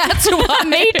 That's why.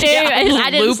 Me too. Yeah, I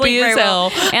didn't loopy sleep very as well.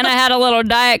 hell. And I had a little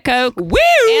Diet Coke. Woo!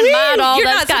 And mine all You're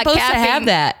that's not got supposed to caffeine. have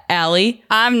that, Allie.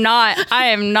 I'm not. I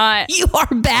am not. You are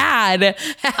bad,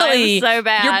 Allie. so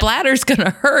bad. Your bladder's gonna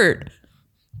hurt.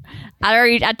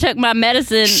 I took my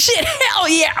medicine. Shit, hell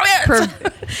yeah.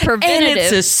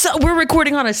 Preventative. And we're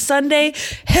recording on a Sunday.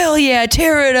 Hell yeah,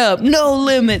 tear it up. No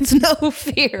limits, no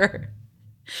fear.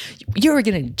 You're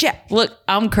gonna look.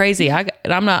 I'm crazy. I'm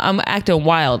acting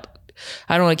wild.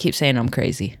 I don't want to keep saying I'm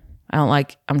crazy.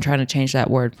 I'm trying to change that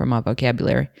word from my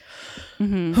vocabulary.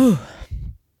 Mm-hmm.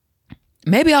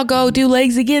 Maybe I'll go do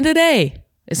legs again today.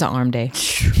 It's an arm day.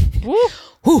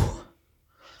 Whew.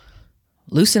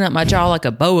 Loosen up my jaw like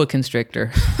a boa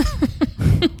constrictor.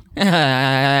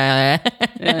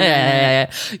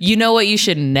 You know what you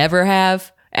should never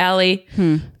have, Allie?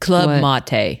 Club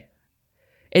mate.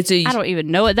 I don't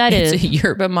even know what that It's is. a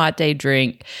yerba mate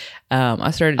drink.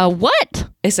 I started. A what?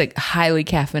 It's a highly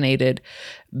caffeinated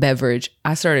beverage.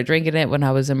 I started drinking it when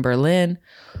I was in Berlin.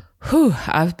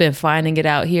 I've been finding it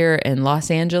out here in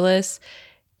Los Angeles,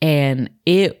 and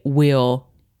it will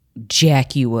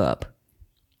jack you up.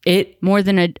 More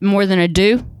than a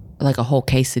do? Like a whole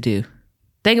quesadilla.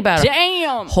 Think about it.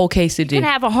 Damn. Whole quesadilla. You could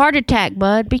have a heart attack,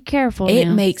 bud. Be careful. It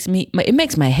now. makes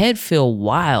my head feel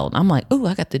wild. I'm like, ooh,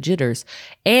 I got the jitters.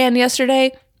 And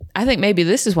yesterday, I think maybe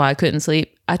this is why I couldn't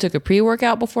sleep. I took a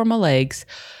pre-workout before my legs.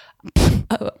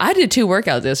 I did 2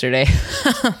 workouts yesterday.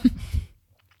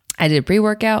 I did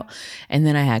pre-workout, and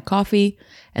then I had coffee,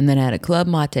 and then I had a club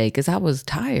mate because I was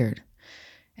tired.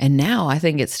 And now I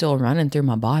think it's still running through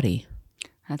my body.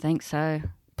 I think so.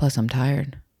 Plus, I'm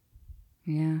tired.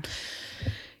 Yeah.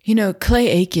 You know, Clay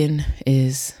Aiken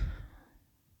is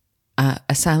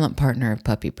a silent partner of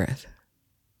Puppy Breath.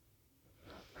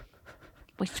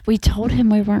 We told him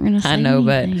we weren't going to say I know,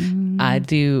 anything. but I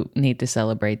do need to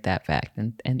celebrate that fact.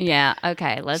 And Yeah,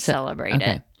 okay. Let's celebrate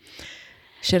it.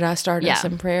 Should I start Yeah. us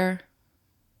in prayer?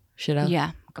 Should I?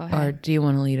 Yeah, go Or ahead. do you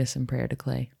want to lead us in prayer to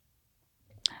Clay?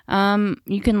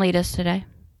 You can lead us today.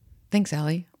 Thanks,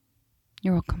 Allie.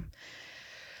 You're welcome.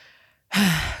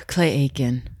 Clay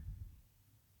Aiken.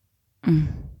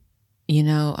 You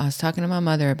know, I was talking to my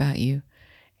mother about you,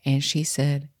 and she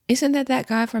said, "Isn't that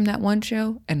guy from that one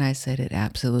show?" And I said, "It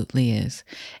absolutely is."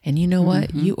 And you know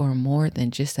what? You are more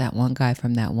than just that one guy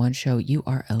from that one show. You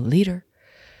are a leader.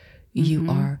 You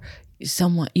are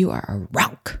someone. You are a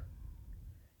rock.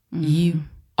 You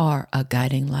are a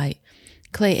guiding light.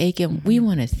 Clay Aiken, we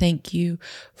want to thank you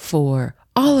for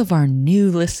all of our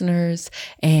new listeners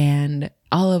and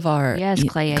all of our... Yes,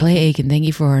 Clay Aiken. Clay Aiken, thank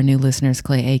you for our new listeners.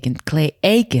 Clay Aiken.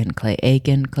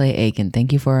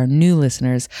 Thank you for our new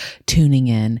listeners tuning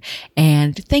in.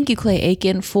 And thank you, Clay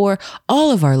Aiken, for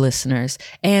all of our listeners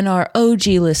and our OG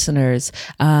listeners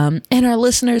and our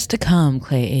listeners to come,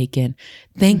 Clay Aiken.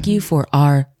 Thank you for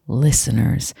our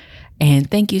listeners.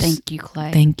 And thank you,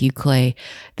 Clay. Thank you, Clay.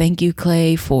 Thank you,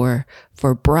 Clay, for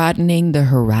broadening the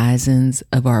horizons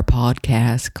of our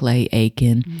podcast, Clay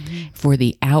Aiken, for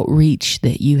the outreach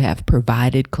that you have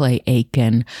provided, Clay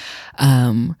Aiken.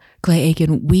 Clay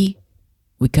Aiken, we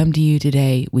come to you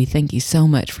today. We thank you so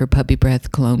much for Puppy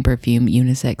Breath Cologne Perfume,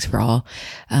 unisex for all.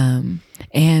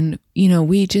 And, you know,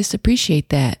 we just appreciate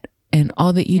that and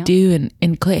all that you do.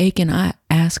 And Clay Aiken, I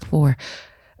ask for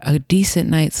a decent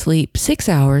night's sleep. 6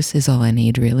 hours is all I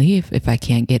need, really, if I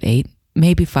can't get 8,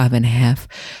 maybe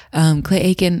 5.5. Clay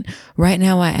Aiken, right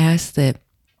now I ask that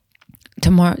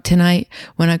tonight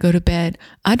when I go to bed,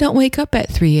 I don't wake up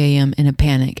at 3 a.m. in a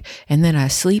panic, and then I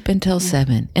sleep until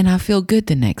 7, and I feel good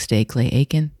the next day, Clay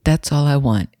Aiken. That's all I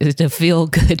want, is to feel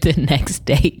good the next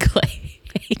day, Clay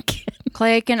Aiken.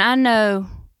 Clay Aiken, I know,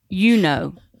 you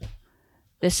know,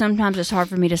 that sometimes it's hard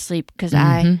for me to sleep because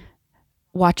I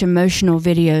watch emotional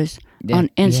videos on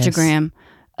Instagram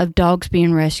of dogs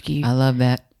being rescued. I love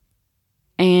that.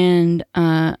 And,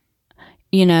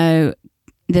 you know,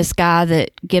 this guy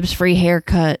that gives free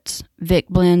haircuts, Vic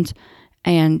Blends,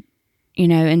 and, you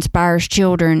know, inspires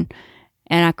children.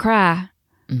 And I cry,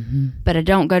 but I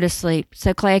don't go to sleep.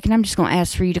 So, Clay Aiken, I'm just going to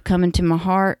ask for you to come into my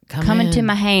heart, come into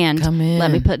my hand. Come in.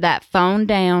 Let me put that phone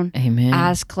down, Amen.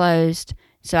 eyes closed,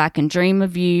 so I can dream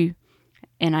of you.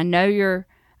 And I know you're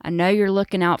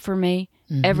looking out for me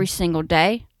every single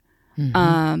day.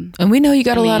 And we know you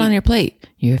got a lot on your plate.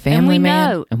 You're a family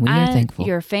man, and we are thankful.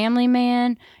 You're a family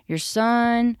man. Your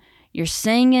son. You're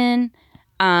singing.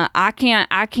 I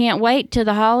can't wait till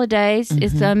the holidays.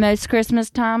 It's almost Christmas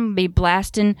time. I'll be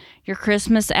blasting your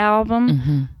Christmas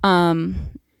album,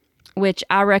 which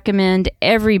I recommend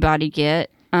everybody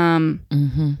get.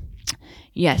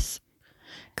 Yes.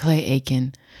 Clay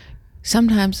Aiken,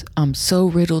 sometimes I'm so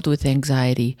riddled with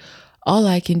anxiety. All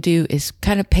I can do is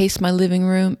kind of pace my living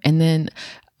room, and then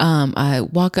I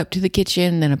walk up to the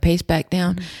kitchen, and then I pace back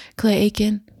down. Clay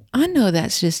Aiken, I know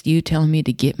that's just you telling me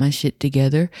to get my shit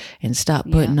together and stop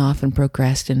putting off and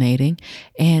procrastinating.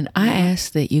 And I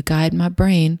ask that you guide my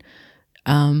brain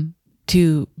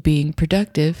to being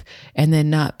productive, and then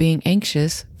not being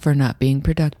anxious for not being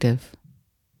productive.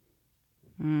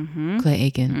 Clay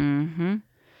Aiken.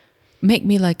 Make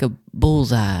me like a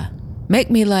bullseye.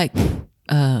 Make me like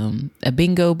a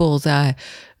bingo bullseye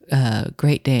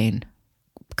Great Dane.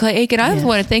 Clay Aiken, I just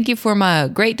want to thank you for my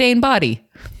Great Dane body.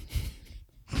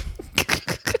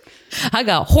 I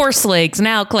got horse legs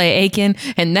now, Clay Aiken,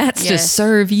 and that's to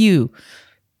serve you.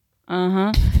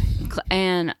 And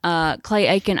Clay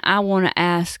Aiken, I want to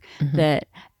ask that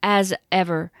as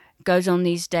ever goes on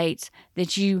these dates,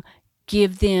 that you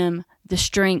give them the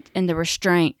strength and the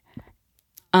restraint,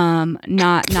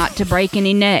 not to break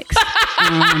any necks.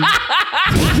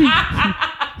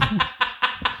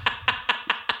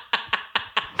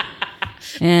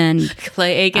 And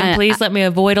Clay Aiken, please let me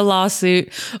avoid a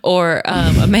lawsuit or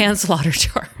a manslaughter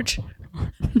charge.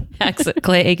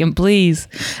 Clay Aiken, please.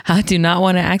 I do not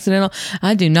want an accidental.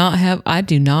 I do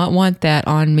not want that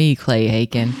on me, Clay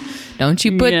Aiken. Don't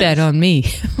you put that on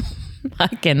me. I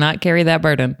cannot carry that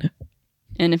burden.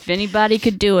 And if anybody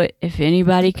could do it,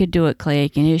 Clay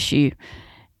Aiken, it's you.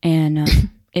 And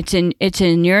it's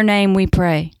in your name we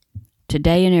pray,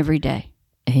 today and every day.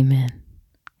 Amen.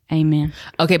 Amen.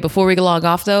 Okay, before we log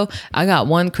off though, I got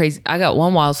one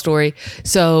wild story.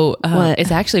 So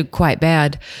it's actually quite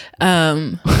bad.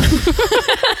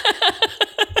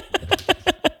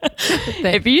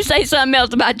 If you say something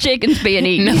else about chickens being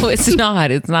eaten. No, it's not.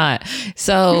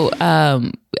 So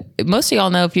most of y'all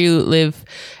know, if you live,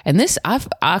 and this,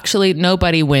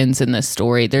 nobody wins in this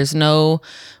story. There is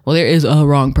a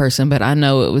wrong person, but I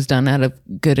know it was done out of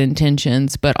good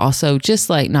intentions, but also just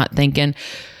like not thinking.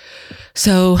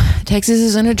 So Texas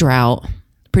is in a drought,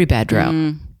 pretty bad drought.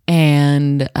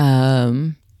 And,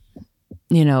 I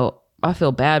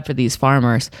feel bad for these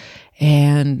farmers.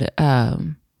 And out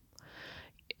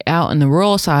in the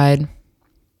rural side,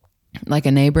 like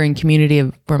a neighboring community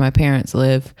of where my parents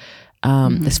live,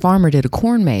 this farmer did a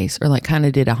corn maze, or like kind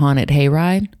of did a haunted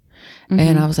hayride.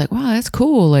 And I was like, wow, that's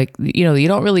cool. Like, you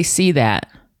don't really see that.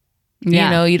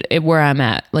 Yeah. Where I'm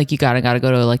at, like you gotta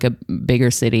go to like a bigger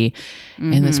city.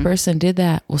 And this person did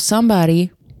that. Well,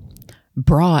 somebody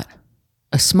brought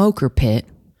a smoker pit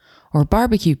or a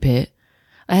barbecue pit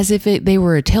as if they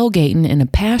were a tailgating in a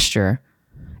pasture.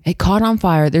 It caught on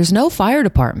fire. There's no fire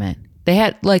department. They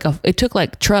had it took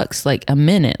like trucks, like a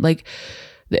minute. Like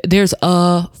there's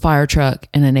a fire truck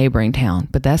in a neighboring town,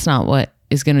 but that's not what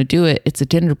is going to do it. It's a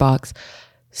tinderbox.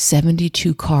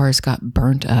 72 cars got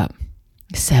burnt up.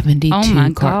 72 Oh my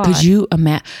cars. God. Could you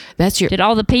imagine? Did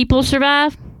all the people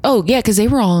survive? Oh, yeah, because they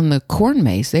were all in the corn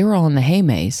maze. They were all in the hay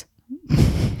maze.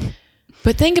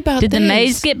 But think about Did the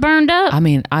maze get burned up? I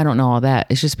mean, I don't know all that.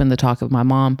 It's just been the talk of my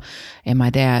mom and my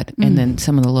dad. And then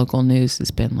some of the local news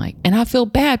has been like, and I feel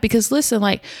bad because listen,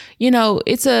 like,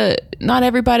 not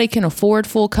everybody can afford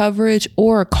full coverage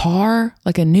or a car,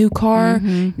 like a new car.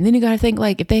 And then you got to think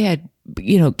like if they had,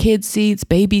 kid seats,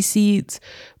 baby seats,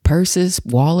 purses,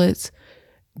 wallets,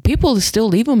 people still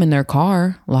leave them in their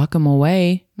car, lock them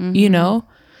away, You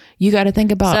got to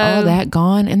think about all that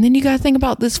gone. And then you got to think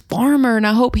about this farmer. And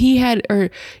I hope he had, or,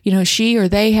 she or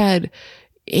they had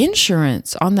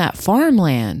insurance on that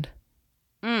farmland.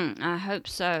 I hope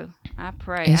so. I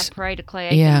pray to Clay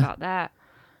Aiken about that.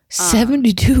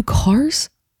 72 cars?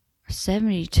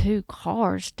 72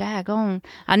 cars, daggone.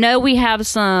 I know we have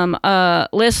some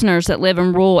listeners that live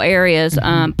in rural areas.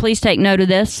 Please take note of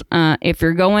this. If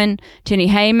you're going to any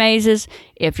hay mazes,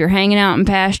 if you're hanging out in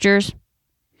pastures,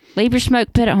 leave your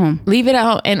smoke pit at home. Leave it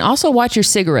out, and also watch your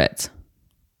cigarettes.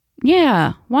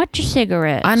 Yeah, watch your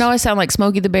cigarettes. I know I sound like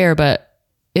Smokey the Bear, but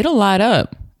it'll light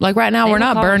up. Like right now, we're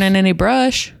not burning any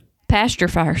brush. Pasture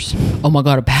fires. Oh my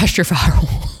God, a pasture fire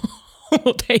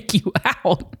will take you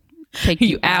out. Take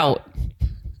you out.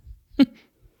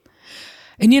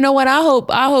 And you know what? I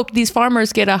hope these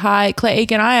farmers get a high, Clay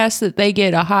Aiken, I ask that they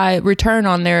get a high return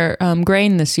on their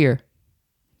grain this year.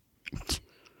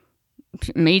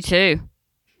 Me too.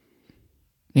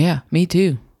 Yeah, me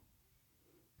too.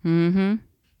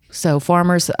 So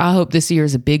farmers, I hope this year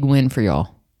is a big win for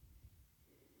y'all.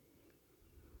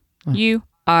 You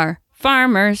are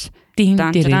farmers. Ding,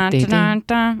 Dun, ding, dun, ding, dun, ding.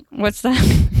 dun. What's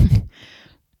that?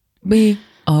 We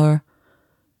are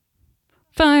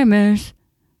farmers.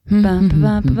 Ba,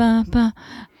 ba, ba, ba,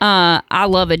 ba. I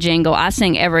love a jingle. I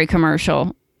sing every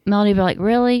commercial. Melody be like,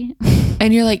 really?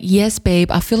 And you're like, yes,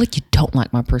 babe, I feel like you don't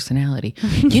like my personality.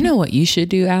 You know what you should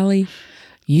do, Allie?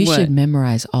 You What? should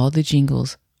memorize all the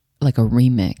jingles like a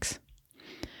remix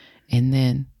and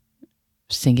then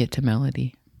sing it to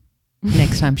Melody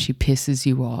next time she pisses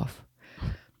you off.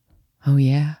 Oh,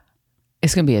 yeah?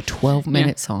 It's going to be a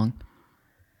 12-minute song.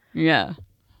 Yeah.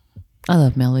 I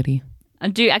love Melody. I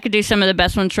could do some of the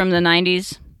best ones from the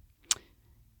 90s.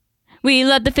 We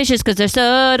love the fishes because they're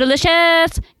so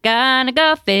delicious. Gonna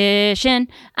go fishing.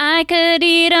 I could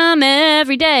eat them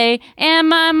every day. And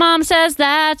my mom says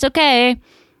that's okay.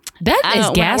 That I is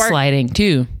don't- when I work- gaslighting,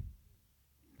 too.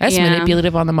 That's Yeah.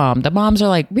 manipulative on the mom. The moms are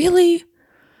like, really?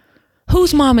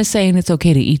 Whose mom is saying it's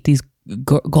okay to eat these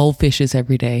goldfishes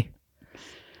every day?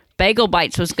 Bagel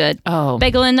Bites was good. Oh.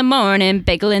 Bagel in the morning,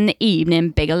 bagel in the evening,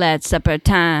 bagel at supper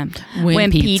time.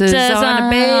 When pizza's on a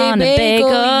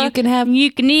bagel, you can have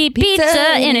eat pizza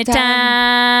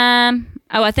anytime.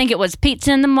 Oh, I think it was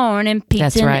pizza in the morning, pizza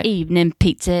That's in right. the evening,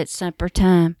 pizza at supper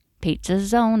time.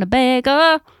 Pizza's on a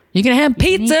bagel. You can have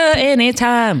pizza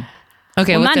anytime.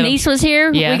 Okay, When what's my the- niece was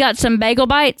here, Yeah. we got some Bagel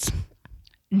Bites.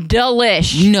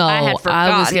 Delish. No, I had I was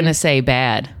forgotten. going to say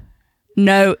bad.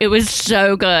 No, it was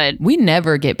so good. We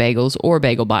never get bagels or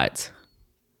bagel bites.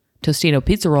 Tostino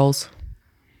pizza rolls.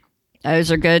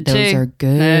 Those are good too. Those are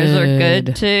good. Those are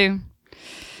good too.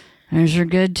 Those are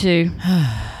good too.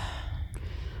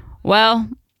 Well,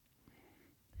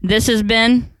 this has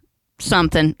been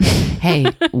something. Hey,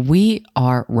 we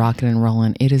are rocking and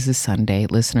rolling. It is a Sunday,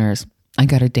 listeners. I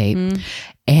got a date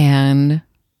and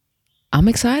I'm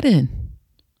excited.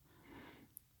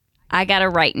 I got a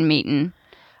writing meeting.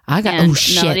 I got, And oh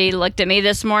shit. Melody looked at me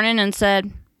this morning and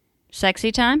said,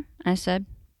 "Sexy time?" I said,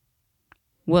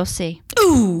 "We'll see."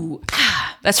 Ooh,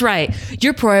 that's right.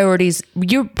 You're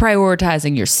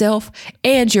prioritizing yourself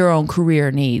and your own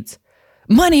career needs.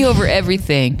 Money over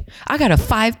everything. I got a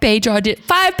 5-page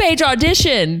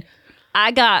audition.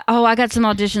 I got some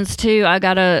auditions too. I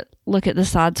gotta look at the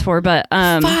sides for, but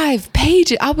 5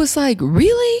 pages. I was like,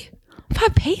 really?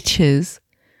 5 pages?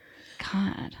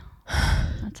 God,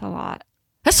 that's a lot.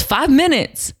 That's 5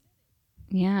 minutes.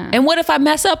 Yeah. And what if I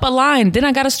mess up a line? Then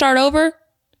I got to start over?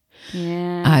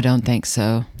 Yeah. I don't think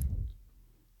so.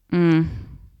 Clay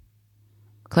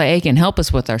Aiken, help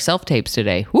us with our self-tapes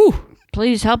today. Woo!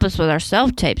 Please help us with our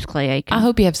self-tapes, Clay Aiken. I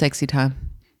hope you have sexy time.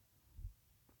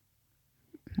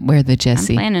 Wear the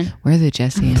Jessie. planning. Wear the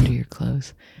Jessie under your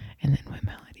clothes, and then with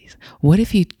melodies. What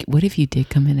if you did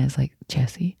come in as like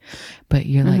Jessie, but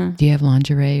you're like, do you have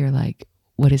lingerie or like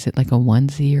what is it, like a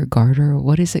onesie or garter?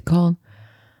 What is it called?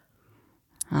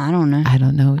 I don't know. I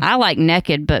don't know. I like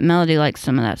naked, but Melody likes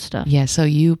some of that stuff. Yeah, so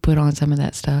you put on some of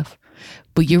that stuff,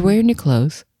 but you're wearing your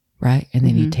clothes, right? And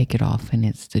then you take it off, and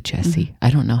it's the Jessie. I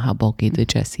don't know how bulky the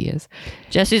Jessie is.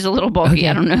 Jesse's a little bulky. Okay.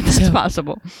 I don't know if that's So-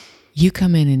 possible. You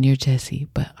come in your Jessie,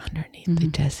 but underneath the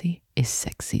Jessie is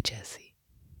sexy Jessie.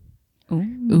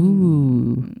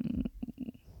 Ooh.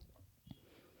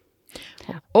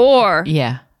 Or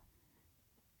Yeah,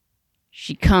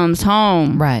 she comes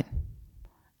home. right.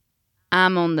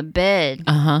 I'm on the bed,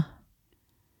 Uh-huh.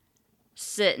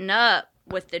 sitting up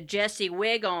with the Jesse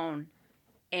wig on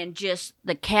and just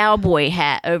the cowboy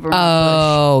hat over my bush.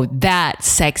 Oh, that's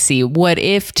sexy. What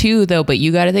if too, though? But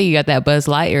you got to think you got that Buzz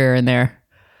Lightyear in there.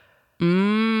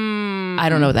 I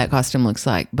don't know what that costume looks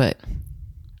like, but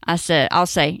I'll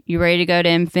say, you ready to go to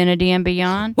infinity and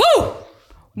beyond? woo,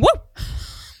 woo.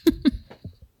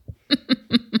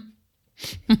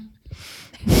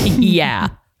 Yeah,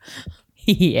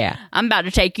 yeah. I'm about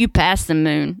to take you past the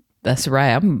moon. That's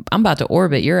right. I'm about to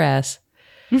orbit your ass.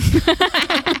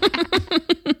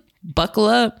 Buckle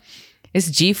up. It's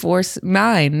G-Force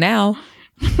 9 now.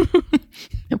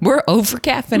 We're over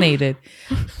caffeinated.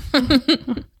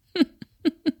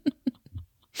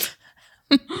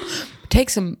 Take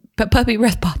some puppy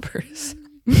breath poppers.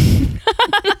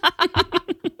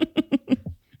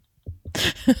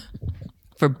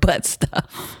 For butt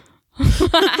stuff.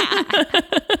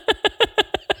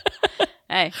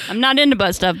 Hey, I'm not into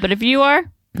butt stuff, but if you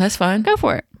are, That's fine. go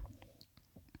for it.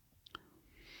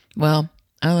 Well,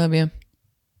 I love you.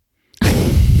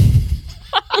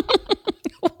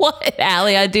 What,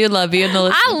 Allie? I do love you.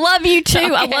 I love you too.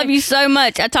 I love you so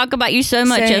much. I talk about you so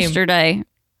much Same. yesterday.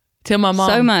 To my mom.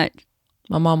 So much.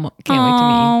 My mom can't wait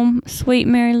to meet Sweet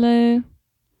Mary Lou. you.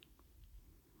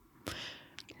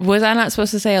 Was I not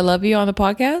supposed to say I love you on the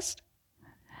podcast?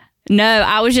 No,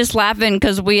 I was just laughing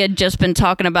because we had just been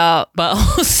talking about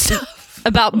stuff.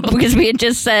 because we had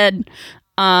just said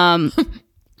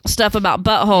stuff about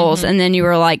buttholes, and then you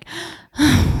were like,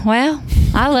 "Well,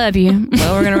 I love you."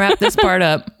 Well, we're going to wrap this part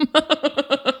up.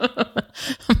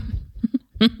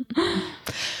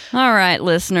 All right,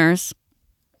 listeners.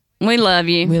 We love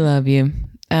you. We love you.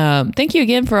 Thank you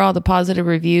again for all the positive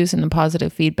reviews and the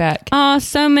positive feedback. Oh,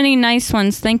 so many nice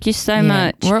ones. Thank you so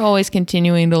much. We're always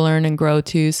continuing to learn and grow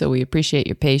too, so we appreciate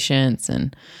your patience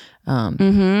and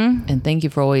thank you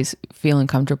for always feeling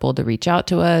comfortable to reach out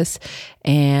to us.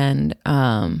 And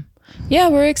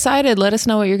we're excited. Let us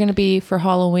know what you're going to be for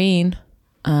Halloween.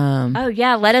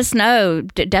 Let us know.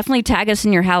 Definitely tag us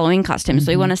in your Halloween costumes.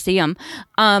 We want to see them.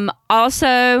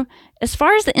 Also, as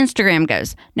far as the Instagram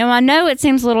goes, now I know it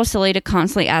seems a little silly to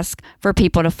constantly ask for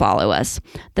people to follow us.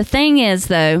 The thing is,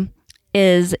 though,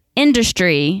 is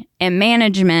industry and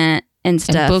management and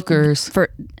stuff,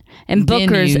 and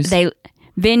bookers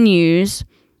venues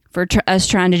for us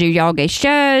trying to do Y'all Gay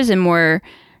shows and more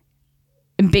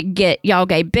get Y'all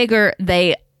Gay bigger.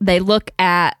 They look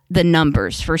at the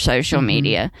numbers for social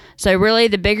media. So really,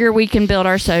 the bigger we can build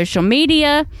our social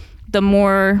media, the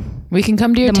more we can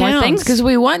come to your towns because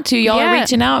we want to. Y'all are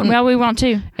reaching out. Well, we want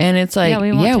to. And it's like,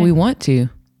 we want to.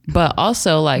 But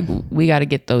also, like, we got to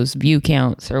get those view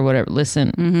counts or whatever.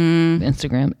 Listen,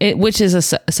 Instagram, which is a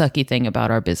sucky thing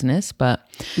about our business. But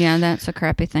yeah, that's a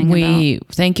crappy thing. We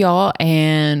thank y'all,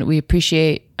 and we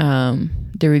appreciate the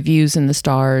reviews and the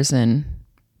stars and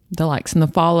the likes and the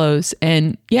follows.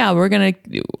 And yeah, we're going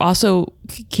to also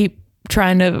keep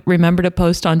trying to remember to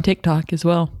post on TikTok as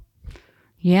well.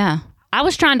 Yeah. I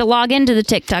was trying to log into the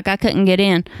TikTok. I couldn't get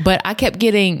in. But I kept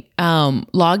getting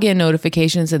login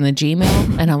notifications in the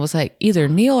Gmail. And I was like, either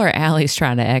Neil or Allie's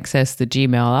trying to access the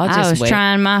Gmail. I was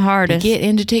trying my hardest. Get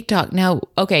into TikTok. Now,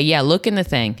 okay, yeah, look in the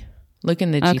thing. Look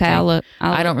in the G Okay, thing. I'll look.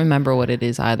 I don't remember what it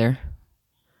is either.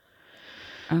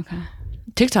 Okay.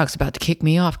 TikTok's about to kick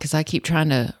me off because I keep trying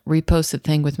to repost the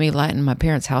thing with me lighting my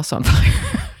parents' house on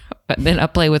fire. But then I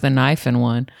play with a knife in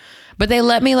one. But they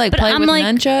let me play with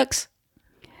nunchucks.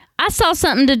 I saw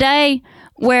something today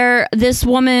where this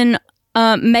woman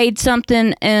made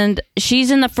something and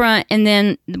she's in the front and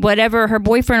then whatever her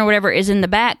boyfriend or whatever is in the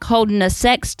back holding a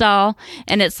sex doll,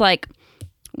 and it's like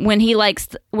when he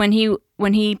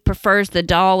prefers the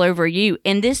doll over you,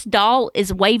 and this doll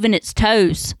is waving its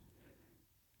toes.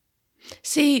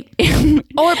 See,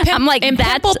 or I'm like, and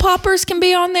pimple poppers can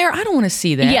be on there. I don't want to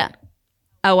see that. Yeah.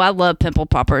 Oh, I love pimple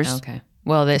poppers. Okay.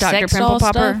 Well, there's Dr. sex Pimple doll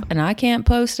Popper stuff, and I can't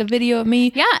post a video of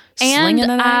me. Yeah, slinging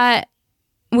a knife.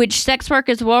 Which sex work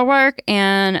is war work,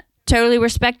 and totally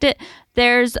respect it.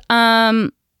 There's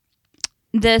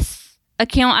this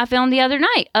account I found the other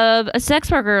night of a sex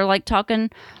worker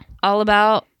talking all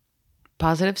about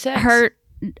positive sex,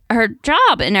 her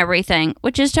job and everything,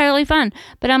 which is totally fun.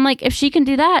 But I'm like, if she can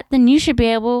do that, then you should be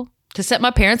able to set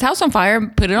my parents' house on fire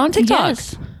and put it on TikTok.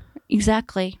 Yes,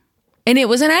 exactly. And it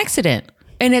was an accident.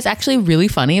 And it's actually really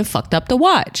funny and fucked up to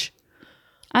watch.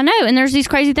 I know. And there's these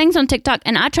crazy things on TikTok.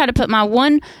 And I try to put my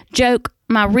one joke,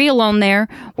 my reel on there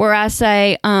where I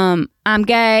say, I'm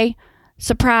gay,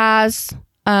 surprise.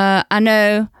 I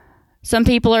know some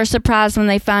people are surprised when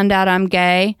they find out I'm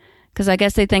gay because I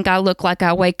guess they think I look like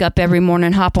I wake up every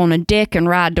morning, hop on a dick and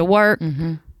ride to work.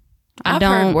 Mm-hmm. I've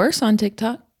heard worse on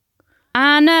TikTok.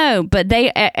 I know, but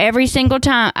they every single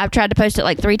time I've tried to post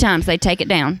it 3 times, they take it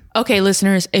down. Okay,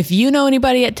 listeners, if you know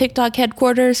anybody at TikTok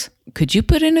headquarters, could you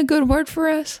put in a good word for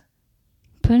us?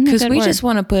 Because we just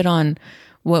want to put on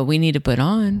what we need to put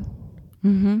on.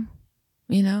 Mm-hmm.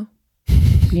 You know?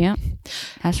 Yeah,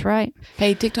 that's right.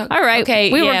 Hey, TikTok. All right.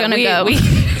 Okay, we were going to go.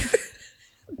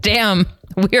 Damn,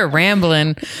 we're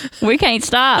rambling. We can't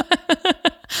stop.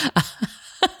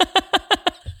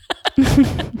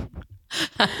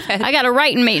 I got a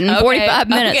writing meeting in 45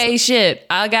 minutes. Okay, shit.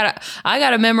 I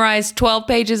gotta memorize 12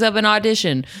 pages of an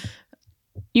audition.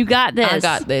 You got this. I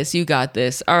got this. You got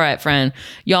this. All right, friend.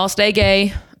 Y'all stay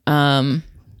gay.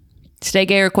 Stay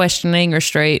gay or questioning or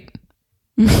straight.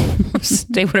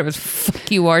 Stay whatever the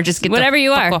fuck you are. Just get whatever the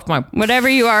you fuck are. off my... Whatever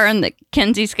you are on the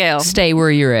Kinsey scale. Stay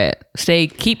where you're at.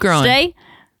 Keep growing. Stay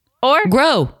or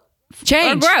grow.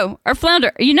 Change. Or grow. Or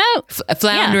flounder. You know.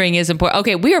 Floundering is important.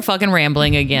 Okay, we are fucking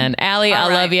rambling again. Allie, I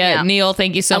love you. Yeah. Neil,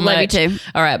 thank you so much. I love you too.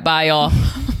 All right, bye y'all.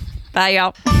 Bye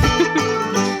y'all.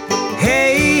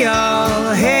 Hey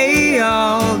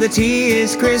y'all, the tea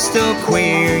is crystal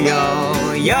clear,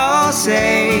 y'all. Y'all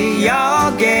say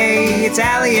y'all gay, it's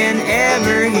Allie and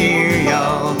Ever here,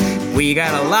 y'all. We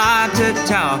got a lot to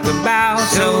talk about,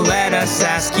 so let us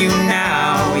ask you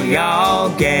now,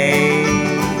 y'all gay?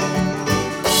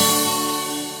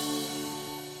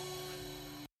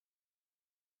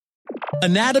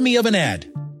 Anatomy of an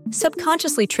ad.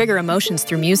 Subconsciously trigger emotions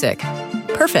through music.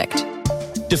 Perfect.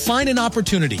 Define an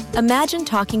opportunity. Imagine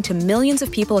talking to millions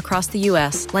of people across the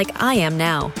U.S. like I am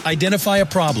now. Identify a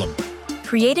problem.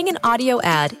 Creating an audio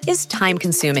ad is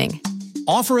time-consuming.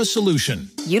 offer a solution.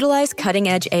 Utilize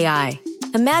cutting-edge AI.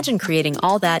 Imagine creating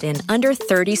all that in under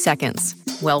 30 seconds.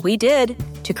 Well, we did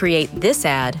to create this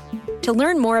ad. To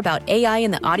learn more about AI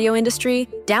in the audio industry,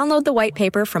 download the white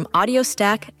paper from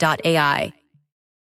audiostack.ai.